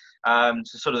academy. So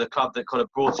sort of the club that kind of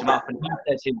brought him up, and he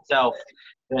said himself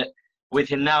that with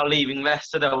him now leaving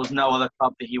Leicester, there was no other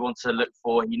club that he wanted to look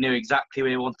for. He knew exactly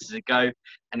where he wanted to go,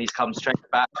 and he's come straight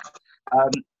back.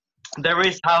 There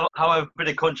is, however, a bit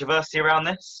of controversy around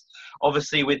this.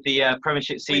 Obviously, with the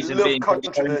Premiership season being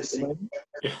controversy.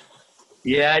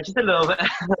 Yeah, just a little bit.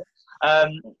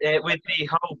 With the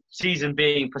whole season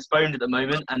being postponed at the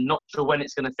moment and not sure when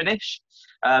it's going to finish,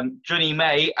 Johnny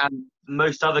May and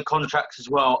most other contracts as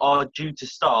well are due to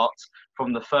start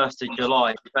from the 1st of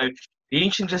July. So it'll be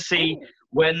interesting to see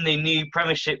when the new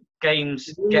Premiership games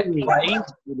get played,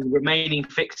 with the remaining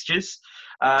fixtures.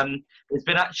 There's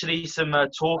been actually some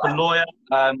talk. A lawyer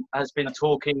has been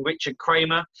talking, Richard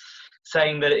Kramer,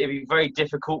 saying that it'd be very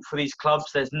difficult for these clubs.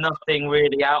 There's nothing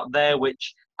really out there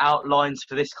which outlines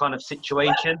for this kind of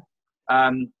situation.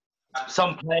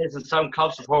 Some players and some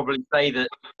clubs will probably say that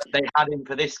they had him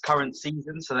for this current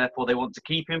season, so therefore they want to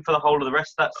keep him for the whole of the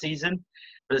rest of that season.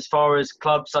 But as far as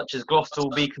clubs such as Gloucester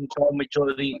will be concerned with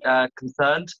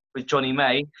Johnny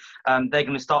May, they're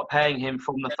going to start paying him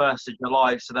from the 1st of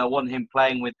July, so they'll want him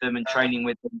playing with them and training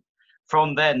with them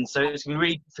from then. So it's going to be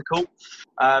really difficult.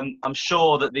 I'm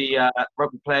sure that the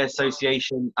Rugby Players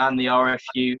Association and the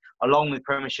RFU, along with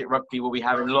Premiership Rugby, will be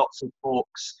having lots of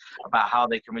talks about how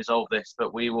they can resolve this.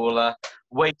 But we will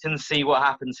wait and see what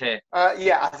happens here.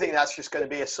 Yeah, I think that's just going to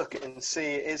be a suck it and see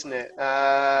it, isn't it?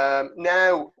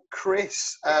 Now,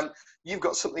 Chris, you've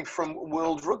got something from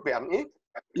World Rugby, haven't you?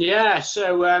 Yeah,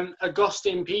 so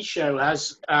Agustin Pichot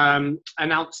has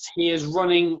announced he is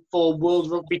running for World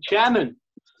Rugby chairman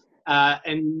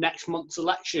in next month's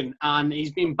election, and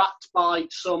he's been backed by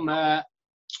some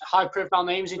high-profile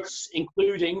names,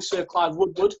 including Sir Clive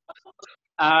Woodward.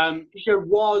 Pichot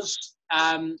was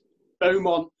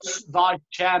Beaumont's vice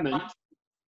chairman,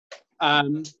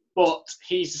 but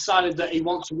he's decided that he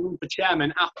wants to run for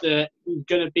chairman after he's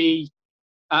going to be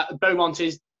Beaumont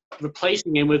is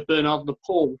replacing him with Bernard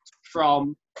Laporte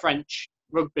from French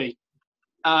rugby.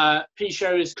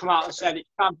 Pichot has come out and said it's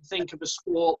time to think of a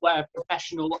sport where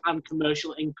professional and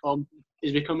commercial income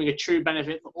is becoming a true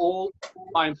benefit for all,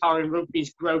 by empowering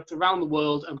rugby's growth around the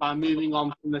world and by moving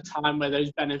on from the time where those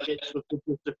benefits were for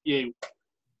just a few.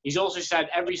 He's also said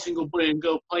every single boy and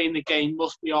girl playing the game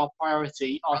must be our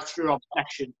priority, our true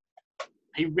obsession.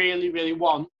 He really, really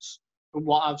wants, from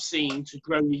what I've seen, to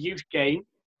grow the youth game,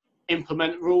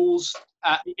 implement rules,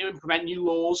 implement new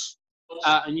laws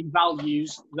and new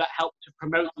values that help to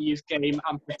promote the youth game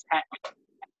and protect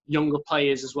younger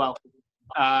players as well.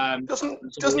 Doesn't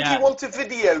he want a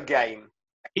video game?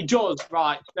 He does,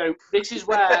 right. So this is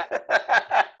where,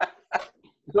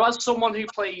 so as someone who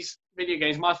plays video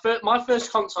games, my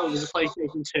first console was a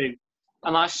PlayStation 2,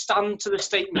 and I stand to the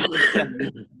statement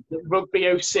that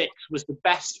Rugby 06 was the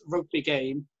best rugby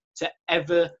game to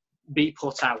ever be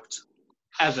put out.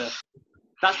 Ever.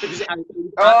 That's because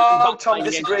Tom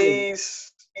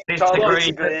disagrees.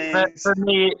 For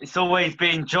me, it's always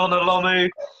been John Olomu.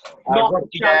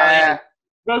 Rugby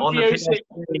 06 is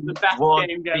the best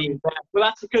game.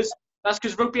 Well, that's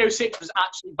because Rugby 06 was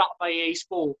actually backed by EA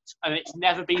Sports, and it's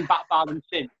never been backed by them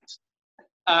since.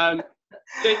 I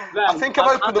think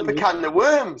I've opened up a can of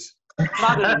worms.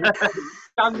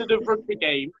 Standard of rugby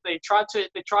game. They tried to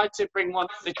bring out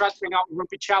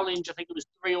Rugby Challenge. I think it was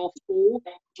 3 or 4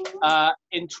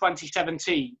 in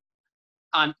 2017,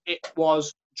 and it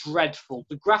was dreadful.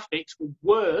 The graphics were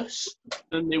worse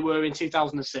than they were in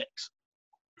 2006.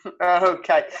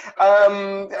 Okay.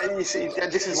 You see,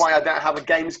 this is why I don't have a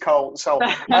games call. So,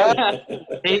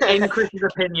 In Chris's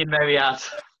opinion, maybe has.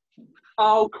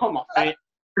 Oh, come on, mate.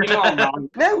 You know I'm wrong.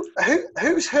 now,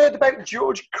 who's heard about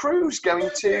George Cruz going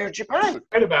to Japan?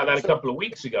 I heard about that a couple of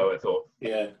weeks ago, I thought.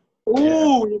 Yeah.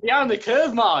 Ooh, you're behind the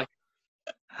curve, Mike.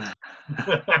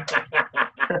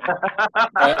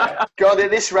 God, at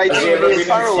this rate, Ian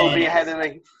Farrell will be ahead of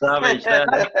me. Savage,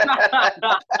 yeah.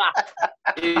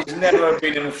 He's never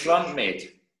been in front,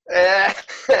 mate. I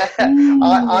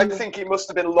think it must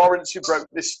have been Lawrence who broke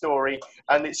this story,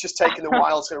 and it's just taken a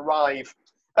while to arrive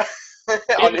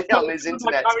on his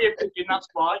internet. That's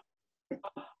why.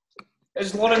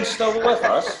 Is Lawrence still with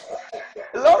us?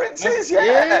 Lawrence is,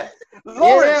 yeah.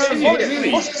 Lawrence, Yeah,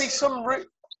 there must be some.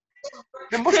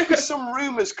 There must be some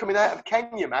rumours coming out of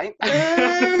Kenya, mate.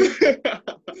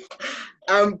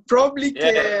 Probably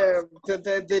Yeah.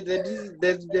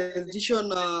 the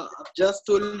decision I've just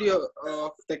told you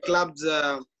of the clubs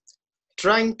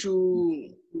trying to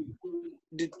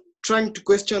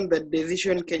question the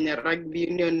decision Kenya Rugby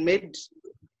Union made.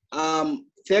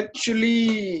 They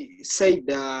actually said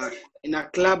in a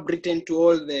club written to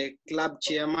all the club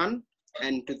chairman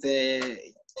and to the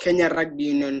Kenya Rugby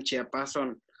Union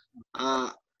chairperson,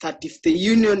 that if the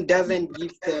union doesn't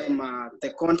give them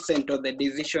the consent or the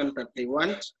decision that they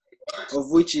want, of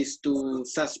which is to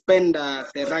suspend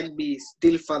the rugby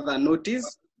still further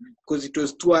notice, because it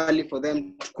was too early for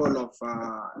them to call off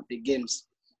the games.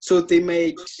 So they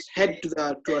might head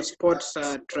to a sports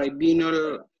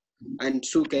tribunal and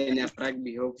sue Kenya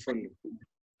Rugby, hopefully.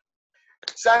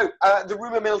 So the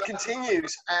rumour mill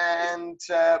continues, and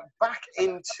back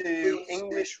into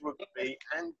English rugby,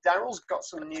 and Daryl's got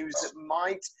some news that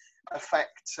might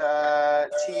affect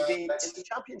TV in the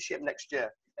Championship next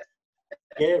year.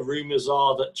 Yeah, rumours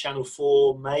are that Channel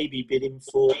 4 may be bidding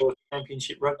for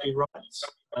Championship rugby rights.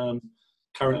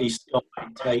 Currently, Sky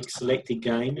takes selected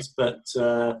games, but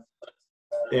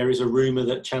there is a rumour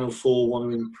that Channel 4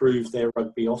 want to improve their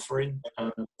rugby offering.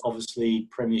 Obviously,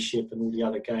 Premiership and all the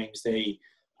other games they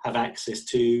have access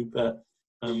to, but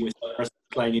with us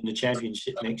playing in the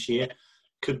Championship next year,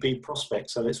 could be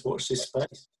prospects. So let's watch this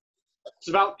space. It's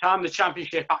about time the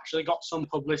Championship actually got some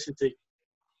publicity.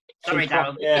 Sorry,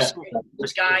 Darryl. Yeah.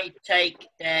 Does Sky take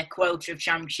their quota of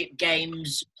Championship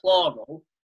games plural?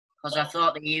 Because I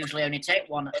thought they usually only take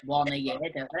one a year,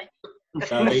 don't they?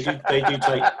 No,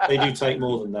 they do take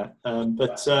more than that.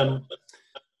 But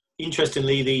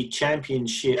interestingly, the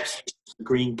Championships, the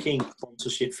Green King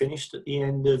sponsorship would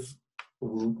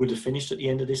have finished at the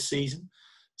end of this season.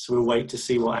 So we'll wait to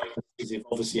see what happens. If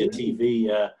obviously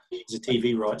there's a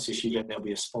TV rights issue, then there'll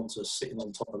be a sponsor sitting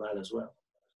on top of that as well.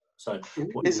 So,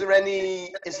 is there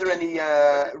any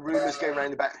rumours going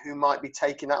around about who might be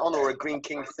taking that on, or a Green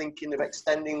King thinking of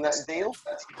extending that deal?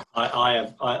 I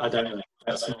don't know.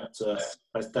 That's not.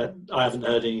 I haven't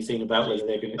heard anything about whether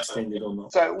they're going to extend it or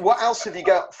not. So, what else have you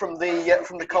got from the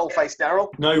coalface, Daryl?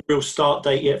 No real start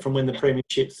date yet from when the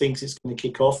Premiership thinks it's going to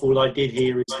kick off. All I did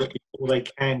hear is that before they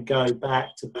can go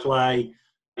back to play,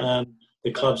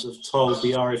 the clubs have told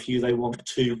the RFU they want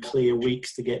 2 clear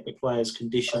weeks to get the players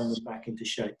conditioned and back into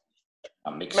shape.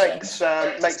 That makes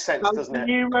sense, doesn't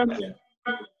it?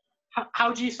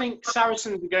 How do you think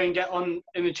Saracens are going to get on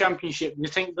in the Championship? Do you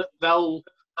think that they'll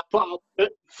put out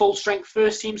full strength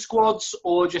first team squads,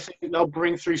 or do you think they'll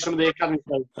bring through some of the academy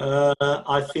players?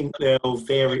 I think they'll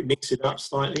mix it up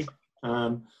slightly.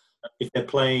 If they're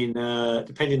playing,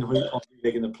 depending on who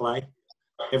they're going to play,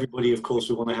 everybody, of course,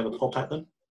 will want to have a pop at them.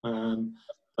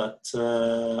 But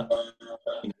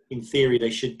in theory,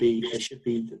 they should be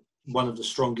one of the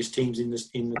strongest teams in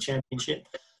the Championship.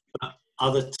 But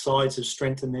other sides have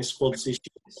strengthened their squads this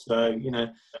year, so there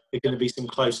are going to be some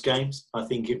close games. I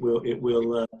think it will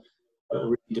really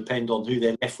depend on who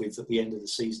they're left with at the end of the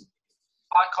season.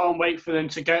 I can't wait for them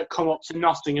to come up to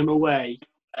Nottingham away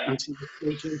and see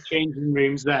the changing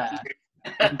rooms there.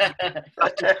 I'm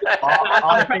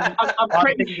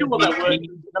pretty sure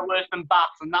they're worse than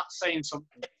Bath, and that's saying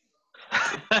something.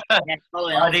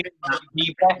 I think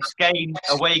the best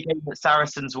away game that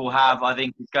Saracens will have, I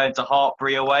think, is going to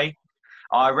Hartpury away.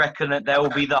 I reckon that there will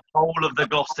be the whole of the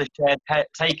Gloucestershire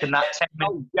taking that 10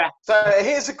 minutes. So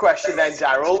here's a question then,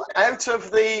 Daryl. Out of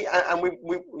the, and we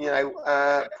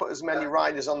put as many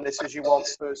riders on this as you want,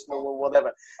 personal or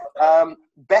whatever.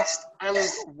 Best and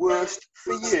worst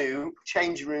for you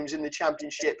changing rooms in the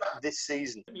Championship this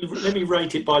season. Let me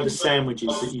rate it by the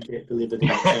sandwiches that you get delivered in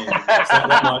the changing rooms.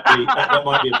 That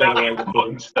might be a better way to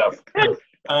put it.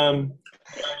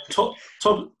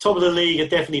 Top of the league are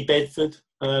definitely Bedford.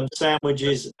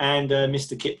 sandwiches, and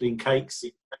Mr. Kipling cakes,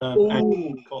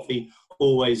 and coffee,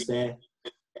 always there.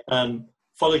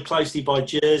 Followed closely by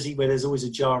Jersey, where there's always a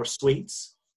jar of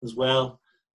sweets as well.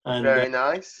 And, very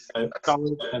nice.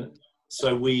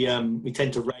 So we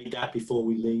tend to raid that before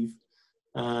we leave.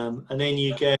 And then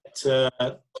you get,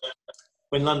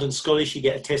 when London Scottish, you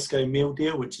get a Tesco meal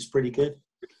deal, which is pretty good.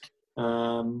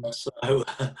 So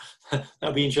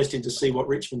that'll be interesting to see what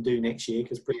Richmond do next year,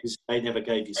 because previously they never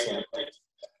gave you sandwiches.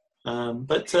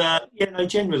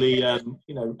 Generally,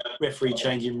 referee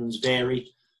changing rooms vary.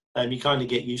 You kind of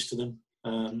get used to them.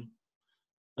 I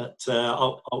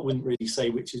wouldn't really say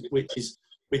which is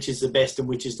the best and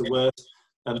which is the worst.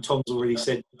 Tom's already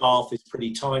said Bath is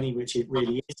pretty tiny, which it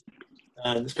really is,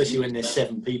 especially when there's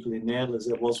 7 people in there, as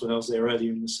there was when I was there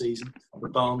earlier in the season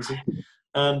with Barnsley.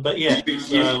 Sam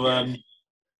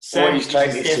is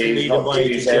definitely the way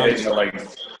to judge.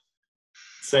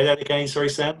 Say that again, sorry,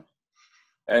 Sam.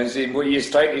 And see, what you're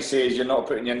trying to say is you're not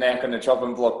putting your neck on the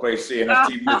chopping block by saying a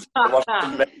team is worse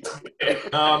than them.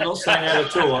 No, I'm not saying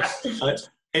that at all.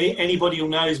 Anybody who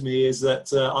knows me is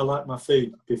that I like my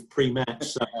food pre-match,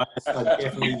 so I'm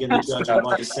definitely going to judge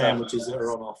by the sandwiches that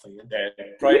are on offer. Yeah,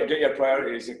 get your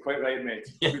priorities. You're quite right, mate.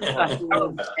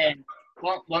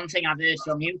 One thing I've heard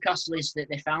from Newcastle is that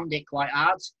they found it quite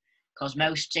hard, because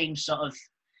most teams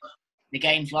the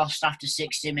game's lost after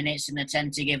 60 minutes and they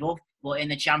tend to give up. But in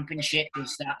the Championship,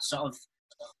 there's that sort of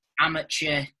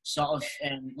amateur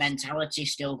mentality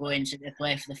still going to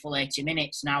play for the full 80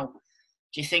 minutes. Now,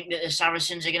 do you think that the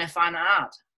Saracens are going to find that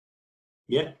hard?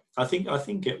 Yeah, I think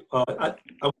it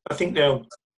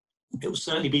will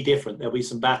certainly be different. There'll be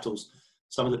some battles.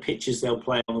 Some of the pitches they'll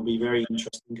play on will be very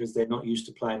interesting, because they're not used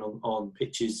to playing on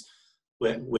pitches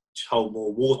which hold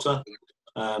more water.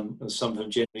 And some of them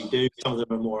generally do. Some of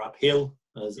them are more uphill,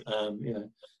 as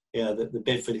the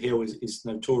Bedford Hill is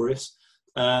notorious.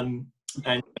 And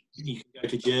you can go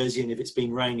to Jersey, and if it's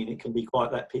been raining, it can be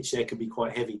that pitch there can be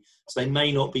quite heavy. So they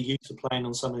may not be used to playing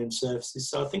on some of them surfaces.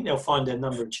 So I think they'll find a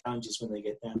number of challenges when they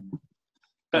get down.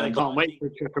 But they can't wait for a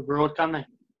trip abroad, can they?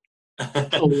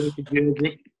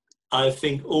 I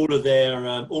think all of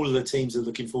the teams are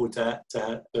looking forward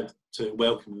to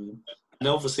welcoming them. And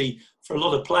obviously, for a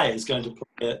lot of players going to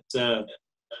play at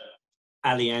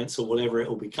Allianz or whatever it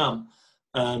will become,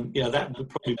 that would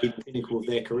probably be the pinnacle of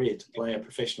their career, to play a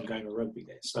professional game of rugby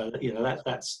there. So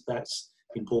that's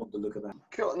important to look at that.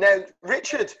 Cool. Now,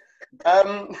 Richard,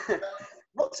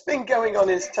 what's been going on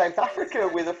in South Africa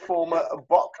with a former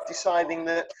Bok deciding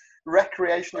that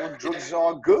recreational drugs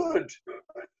are good?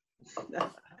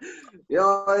 Yeah,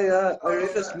 I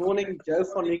read this morning, Joe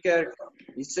van Niekerk,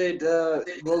 he said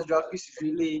World Rugby should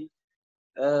really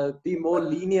be more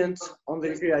lenient on the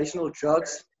recreational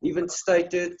drugs. Even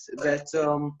stated that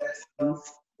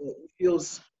he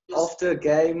feels after a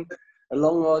game, a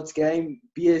long hard game,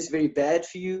 beer is very bad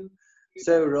for you.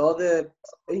 So rather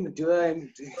endure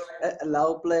and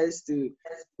allow players to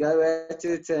go at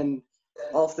it, and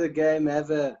after the game have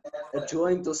a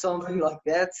joint or something like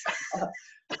that.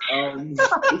 He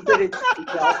said it's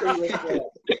helping with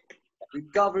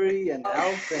recovery and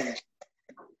health, and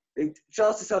it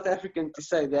shows the South African to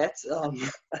say that.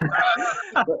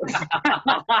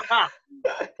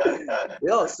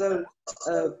 So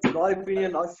in my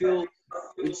opinion, I feel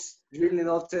it's really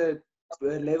not a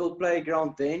level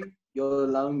playground then. You're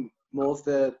allowing more of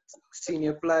the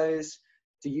senior players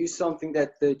to use something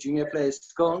that the junior players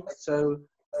can't. So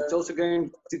it's also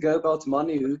going to go about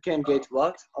money, who can get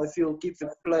what. I feel keep the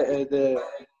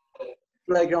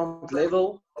playground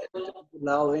level, don't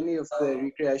allow any of the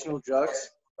recreational drugs.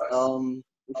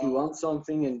 If you want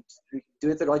something, and do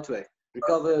it the right way.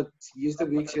 Recover, use the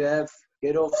weeks you have,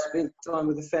 get off, spend time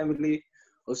with the family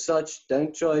or such.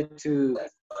 Don't try to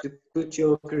put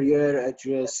your career at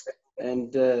risk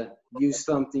and use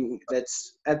something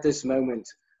that's at this moment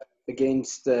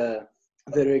against the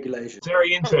regulation. It's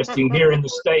very interesting here in the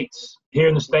States. Here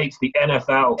in the States, the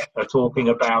NFL are talking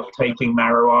about taking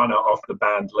marijuana off the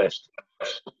banned list.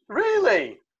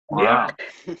 Really? Yeah.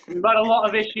 We've had a lot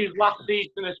of issues last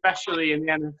season, especially in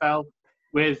the NFL,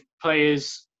 with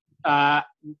players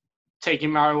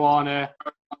taking marijuana.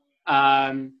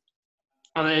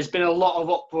 And there's been a lot of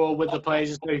uproar with the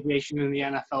Players Association in the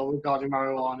NFL regarding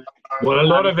marijuana. Well, a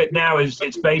lot of it now it's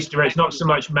based around, it's not so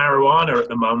much marijuana at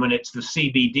the moment, it's the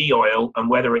CBD oil and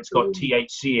whether it's got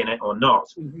THC in it or not.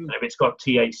 Mm-hmm. And if it's got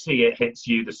THC, it hits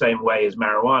you the same way as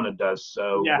marijuana does.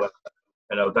 So,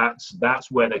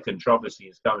 that's where the controversy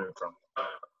is coming from.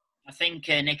 I think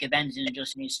Nicky Benson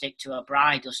just needs to stick to a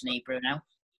bride, doesn't he, Bruno?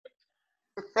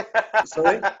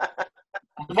 Sorry?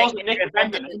 It wasn't Nick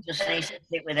Benderman. Just needs to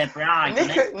sit with a bride.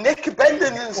 Nick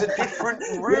Benderman's a different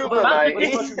rumour, That's mate.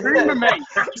 a different rumour, mate.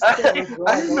 I think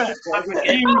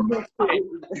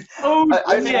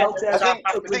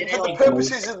for the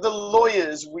purposes of the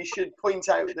lawyers, we should point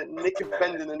out that Nick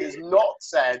Benderman has not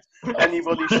said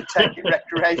anybody should take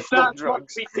recreational That's got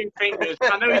drugs. to be 2 fingers.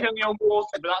 I know he's only on water,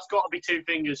 but that's got to be 2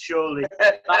 fingers, surely.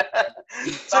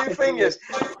 2 fingers.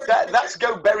 That's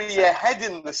go bury your head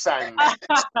in the sand.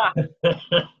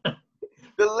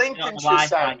 The Lincolnshire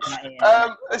sand.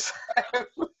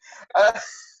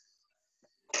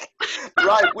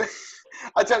 Right.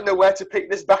 I don't know where to pick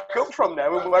this back up from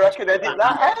now and where I can edit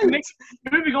that out.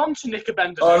 Moving on to Nick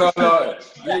Benderman. Oh no!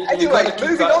 You got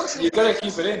to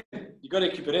keep it in. You got to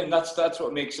keep it in. That's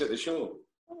what makes it the show.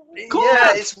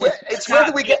 Yeah, it's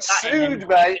whether we get sued,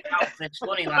 mate.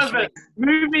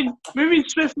 Moving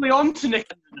swiftly on to Nick.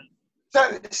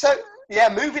 So yeah,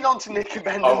 moving on to Nick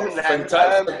Benderman. Oh,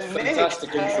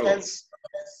 fantastic intro.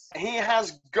 He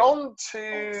has gone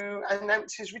to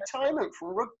announce his retirement from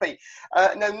rugby.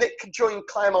 Now, Nick joined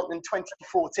Claremont in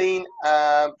 2014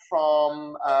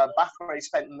 from Bath, where he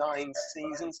spent 9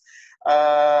 seasons.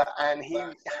 And he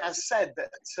has said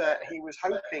that he was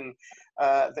hoping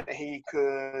that he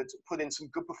could put in some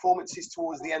good performances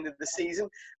towards the end of the season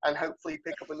and hopefully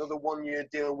pick up another 1-year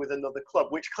deal with another club,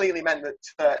 which clearly meant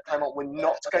that Claremont were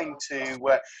not going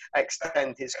to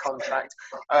extend his contract.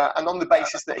 And on the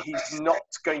basis that he's not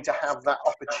going to have that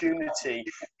opportunity,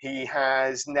 he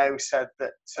has now said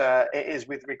that it is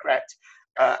with regret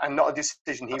and not a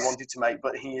decision he wanted to make,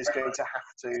 but he is going to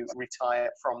have to retire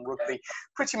from rugby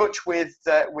pretty much with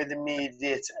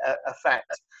immediate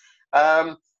effect.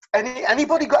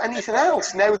 Anybody got anything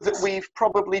else now that we've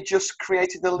probably just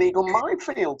created a legal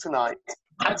minefield tonight?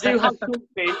 I do have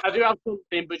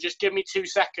something, but just give me 2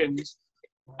 seconds.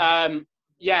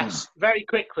 Yes, very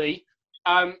quickly.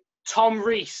 Tom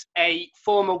Rees, a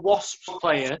former Wasps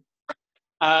player,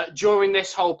 during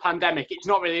this whole pandemic, it's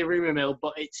not really a rumour mill,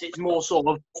 but it's more sort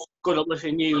of good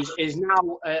uplifting news, is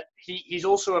now, he's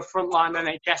also a frontline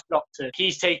NHS doctor.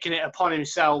 He's taken it upon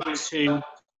himself to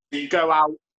go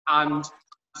out and,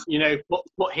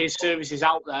 put his services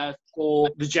out there for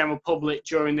the general public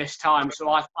during this time. So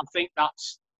I think that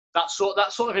sort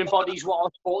of embodies what our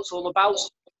sport's all about.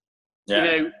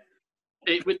 Yeah.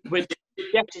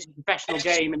 Yes, it's a professional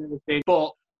game and everything,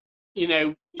 but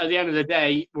at the end of the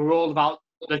day, we're all about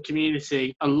the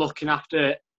community and looking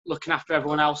after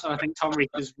everyone else. And I think Tom Rees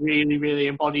has really, really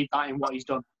embodied that in what he's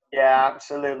done. Yeah,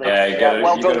 absolutely. Yeah,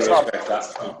 well done, Tom.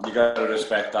 You got to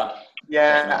respect that.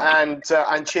 Yeah,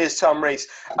 and cheers, Tom Rees.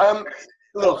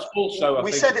 Look, also, I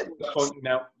we think said it. Pointing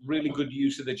out really good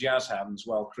use of the jazz hands.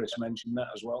 Well, Chris mentioned that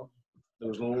as well. There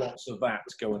was lots of that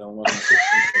going on.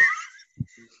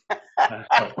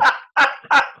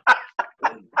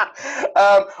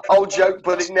 Old joke,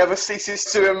 but it never ceases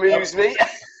to amuse me.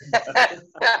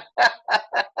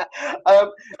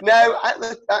 Now, at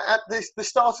the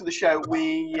start of the show,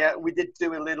 we did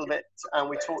do a little bit, and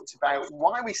we talked about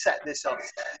why we set this up.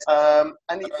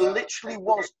 And it literally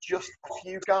was just a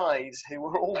few guys who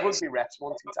were all rugby refs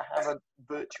wanting to have a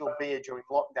virtual beer during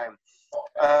lockdown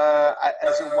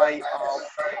as a way of,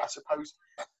 I suppose,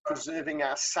 preserving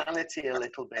our sanity a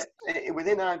little bit.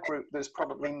 Within our group, there's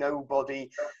probably nobody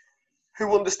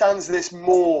who understands this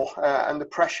more and the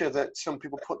pressure that some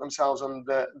people put themselves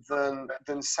under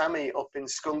than Sammy up in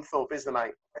Scunthorpe, is there,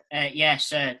 mate?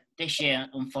 Yes, this year,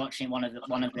 unfortunately,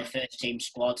 one of the first team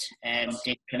squad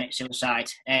did commit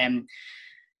suicide.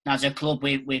 As a club,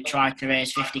 we've tried to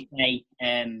raise 50k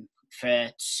for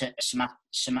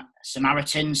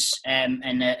Samaritans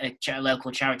and a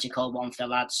local charity called One for the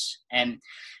Lads. We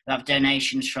have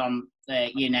donations from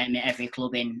you name it, every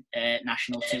club in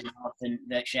National 2 North and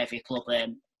virtually every club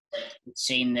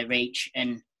seen the reach,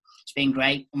 and it's been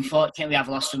great. Unfortunately, we have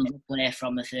lost another player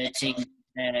from the third team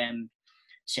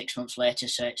 6 months later,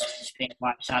 so it's been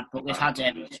quite sad. But we've had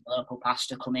a local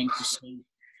pastor come in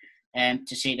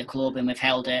to see the club, and we've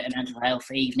held a mental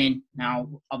health evening. Now,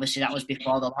 obviously, that was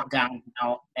before the lockdown.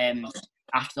 Now,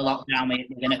 after the lockdown, we're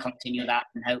going to continue that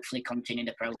and hopefully continue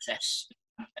the process.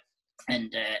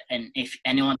 And if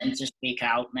anyone needs to speak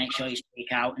out, make sure you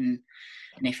speak out. And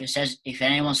if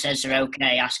anyone says they're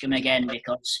okay, ask them again,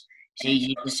 because it's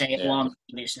easy to say it once,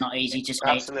 but it's not easy to say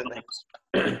Absolutely.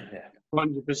 it twice.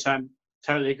 100%.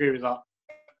 Totally agree with that.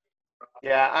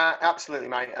 Yeah, absolutely,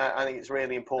 mate. I think it's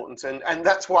really important, and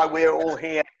that's why we're all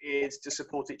here, is to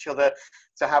support each other,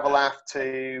 to have a laugh,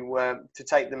 to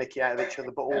take the mickey out of each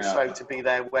other, but also to be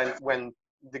there when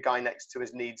the guy next to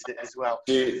us needs it as well.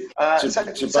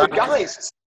 So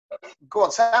guys, go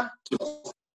on, Sam.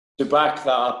 to back that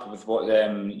up with what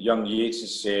young Yates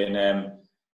is saying,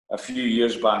 a few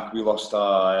years back we lost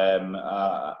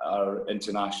our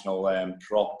international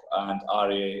prop and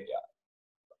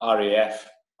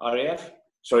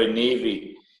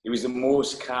Navy. He was the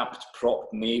most capped prop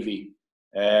Navy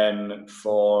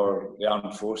for the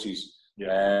armed forces.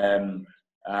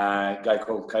 A guy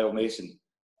called Kyle Mason.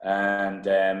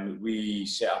 And we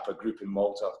set up a group in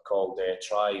Malta called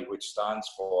TRI, which stands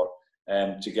for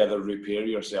Together Repair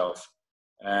Yourself.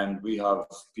 And we have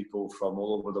people from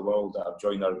all over the world that have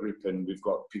joined our group, and we've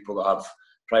got people that have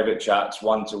private chats,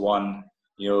 one-to-one,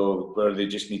 where they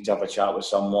just need to have a chat with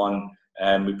someone.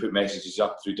 And we put messages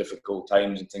up through difficult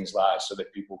times and things like that, so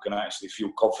that people can actually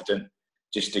feel confident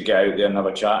just to get out there and have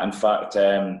a chat. In fact,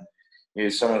 some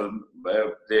of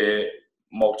the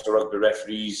Malta rugby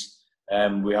referees,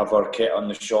 we have our kit on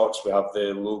the shorts, we have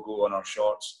the logo on our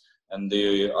shorts, and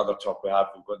the other top we've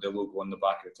got the logo on the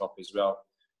back of the top as well,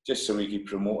 just so we keep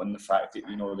promoting the fact that,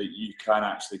 that you can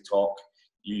actually talk,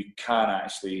 you can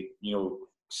actually,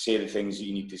 say the things that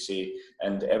you need to say,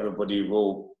 and everybody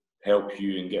will help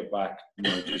you and get back,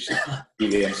 just be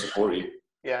there and support you.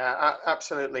 Yeah,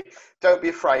 absolutely. Don't be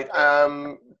afraid.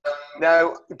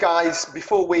 Now, guys,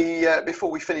 before we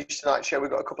finish tonight's show, we've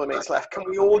got a couple of minutes left. Can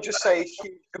we all just say a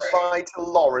huge goodbye to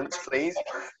Lawrence, please?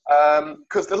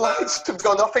 Because the lights have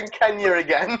gone off in Kenya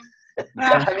again.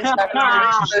 Stop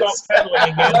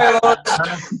pedaling again.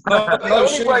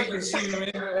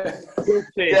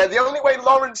 The only way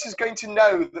Lawrence is going to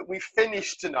know that we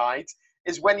finished tonight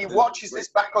is when he watches this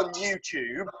back on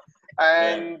YouTube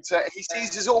and he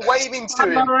sees us all waving to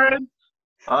him. Lawrence.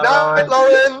 No,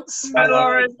 Lawrence. Hi,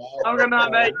 Lawrence. I'm good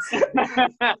night, mate.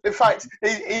 In fact,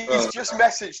 he's just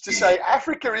messaged to say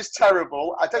Africa is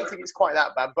terrible. I don't think it's quite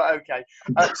that bad, but okay.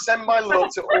 Send my love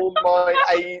to all my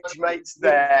age mates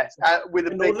there with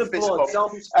a big fist bump.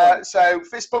 So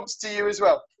fist bumps to you as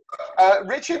well.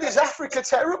 Richard, is Africa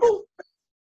terrible?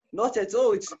 Not at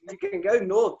all. You can go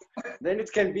north. Then it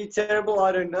can be terrible.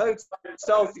 I don't know. It's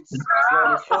south. It's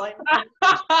fine.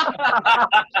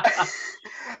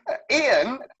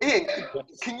 Ian,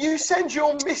 can you send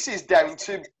your missus down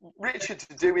to Richard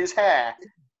to do his hair?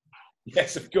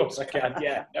 Yes, of course I can.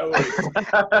 Yeah, no worries.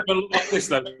 Like this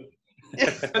though.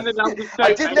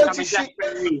 I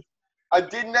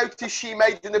did notice she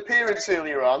made an appearance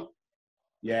earlier on.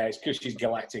 Yeah, it's because she's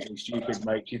galactically stupid,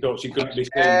 mate. She thought she couldn't be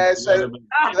seen. So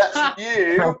that's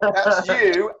you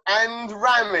and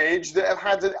Ramage that have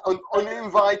had an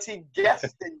uninvited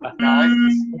guest in tonight.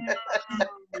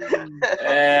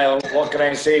 What can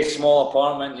I say? Small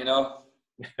apartment,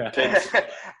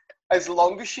 As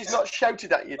long as she's not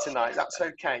shouted at you tonight, that's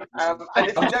okay. And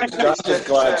if you don't,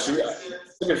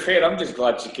 to be fair, I'm just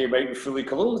glad she came out fully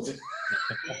clothed.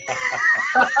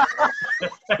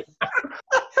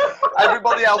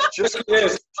 Everybody else just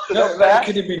that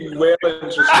could have been well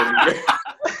interesting.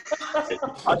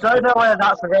 I don't know whether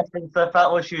that's a reference to the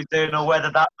fact what she was doing or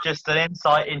whether that's just an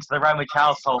insight into the Ramage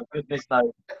household. Goodness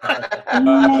knows.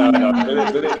 No.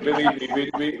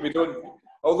 Believe me, we don't.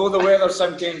 Although the weather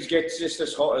sometimes gets just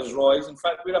as hot as Roy's. In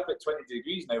fact, we're up at 20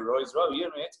 degrees now, Roy, as well.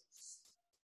 Here, mate.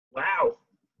 Wow.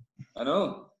 I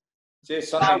know.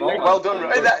 Sunday morning. Well done,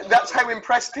 Roy. That's how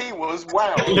impressed he was.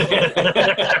 Wow. I'm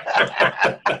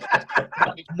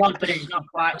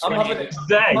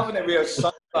having it with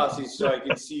sunglasses so I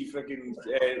can see freaking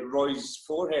Roy's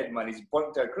forehead, man. He's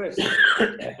burnt to a crisp.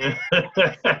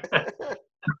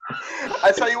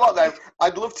 I tell you what, though,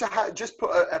 I'd love to just put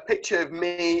a picture of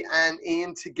me and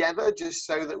Ian together, just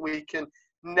so that we can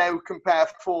now compare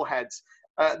foreheads.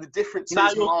 The difference is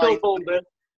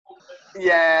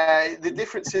yeah, the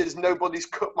difference is nobody's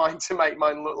cut mine to make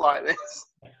mine look like this.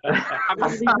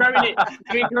 I've been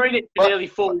growing it for nearly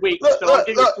 4 weeks. Look,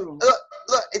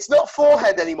 it's not 4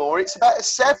 head anymore. It's about a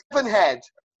 7 head.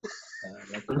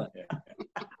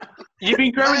 You've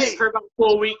been growing it for about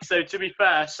 4 weeks, though, to be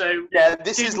fair. So yeah,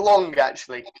 this is long,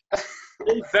 actually.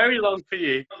 It's very long for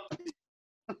you.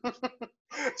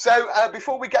 So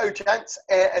before we go, gents,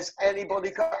 has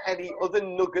anybody got any other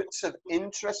nuggets of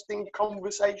interesting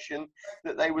conversation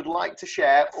that they would like to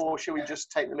share, or should we just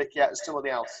take the mickey out of somebody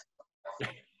else?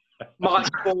 Mike's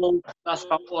bald. That's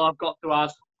about all I've got to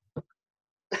add.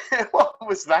 What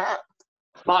was that?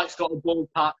 Mike's got a bald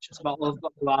patch. That's about all I've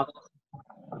got to add.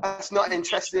 That's not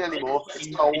interesting anymore.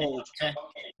 It's old.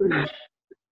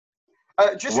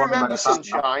 Just remember,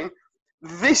 Sunshine,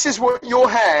 this is what your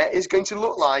hair is going to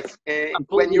look like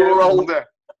when you're older.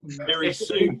 Very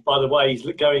soon, by the way, he's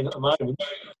going at the moment.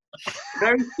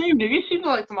 Very soon. Have you seen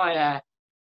like my hair?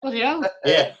 Bloody hell.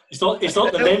 Yeah, it's not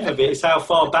the length of it, it's how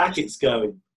far back it's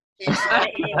going.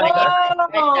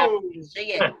 Whoa!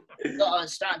 See it. You've got to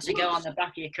start to go on the back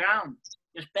of your crown.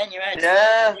 Just bend your head.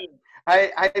 Yeah.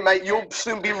 Hey, mate, you'll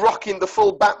soon be rocking the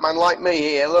full Batman like me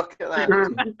here. Look at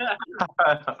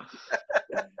that.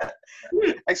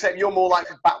 Except you're more like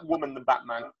Batwoman than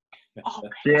Batman.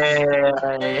 Yeah.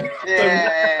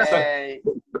 Yay.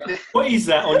 What is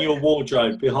that on your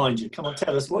wardrobe behind you? Come on,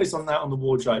 tell us. What is on that on the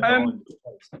wardrobe behind you?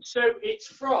 So it's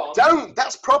from... Don't!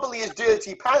 That's probably his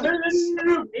dirty pants.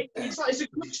 No. It's a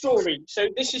good story. So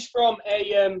this is from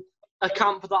a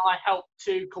camp that I helped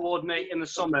to coordinate in the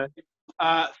summer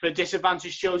for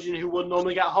disadvantaged children who wouldn't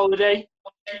normally get a holiday.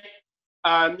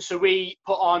 So we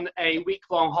put on a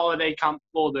week-long holiday camp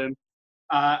for them.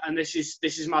 And this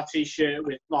is my T-shirt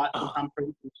with like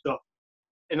handprints and stuff.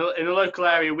 In a local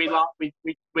area,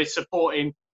 we're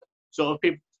supporting sort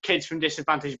of kids from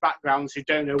disadvantaged backgrounds who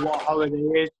don't know what a holiday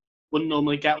is, wouldn't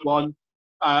normally get one.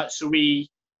 So we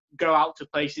go out to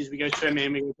places. We go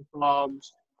swimming, we go to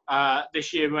farms.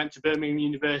 This year we went to Birmingham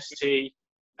University.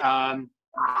 Yeah.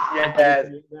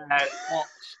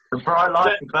 The bright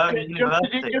light of Birmingham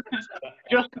University.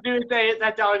 Just to do their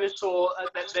dinosaur,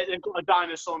 they've got a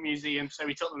dinosaur museum, so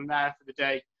we took them there for the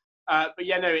day. But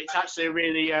yeah, no, it's actually a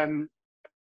really,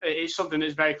 it's something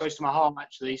that's very close to my heart,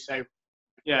 actually. So,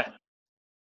 yeah.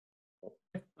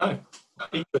 Oh,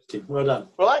 interesting. Well done.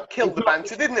 Well, that killed the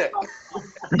banter, didn't it?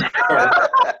 I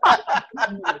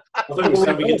thought it was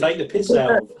something we could take the piss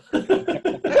out of.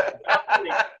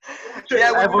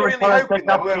 Yeah, we were Everyone's really trying to hoping take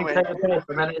that, up weren't and we? take a piss,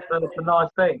 and then it's a nice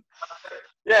thing.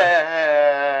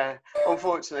 Yeah,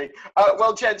 unfortunately.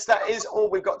 Well, gents, that is all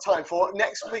we've got time for.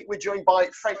 Next week, we're joined by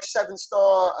French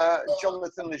 7-star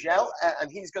Jonathan Legel,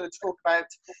 and he's going to talk about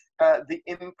the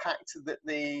impact that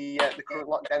the current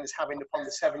lockdown is having upon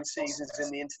the 7 seasons in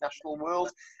the international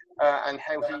world, and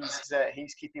how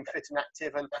he's keeping fit and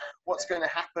active, and what's going to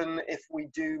happen if we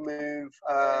do move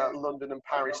London and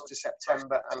Paris to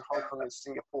September and Hong Kong and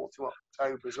Singapore to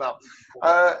October as well.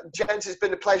 Gents, it's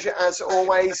been a pleasure as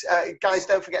always. Guys,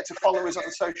 don't forget to follow us on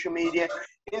social media,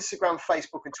 Instagram,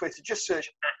 Facebook and Twitter. Just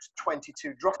search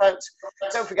 @22dropouts.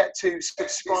 Don't forget to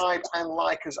subscribe and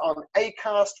like us on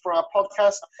Acast for our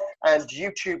podcast and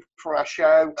YouTube for our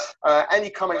show. Any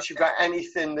comments you've got,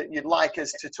 anything that you'd like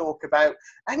us to talk about,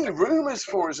 any rumours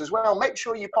for us as well, make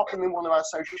sure you pop them in one of our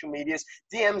social medias.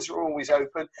 DMs are always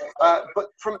open. But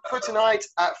for tonight,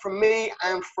 from me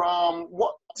and from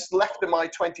what's left of my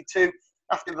 22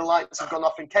 after the lights have gone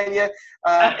off in Kenya,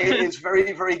 it is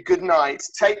very, very good night.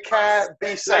 Take care,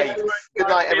 be safe. Good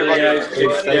night, everybody.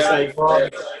 Stay safe.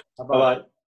 Bye-bye.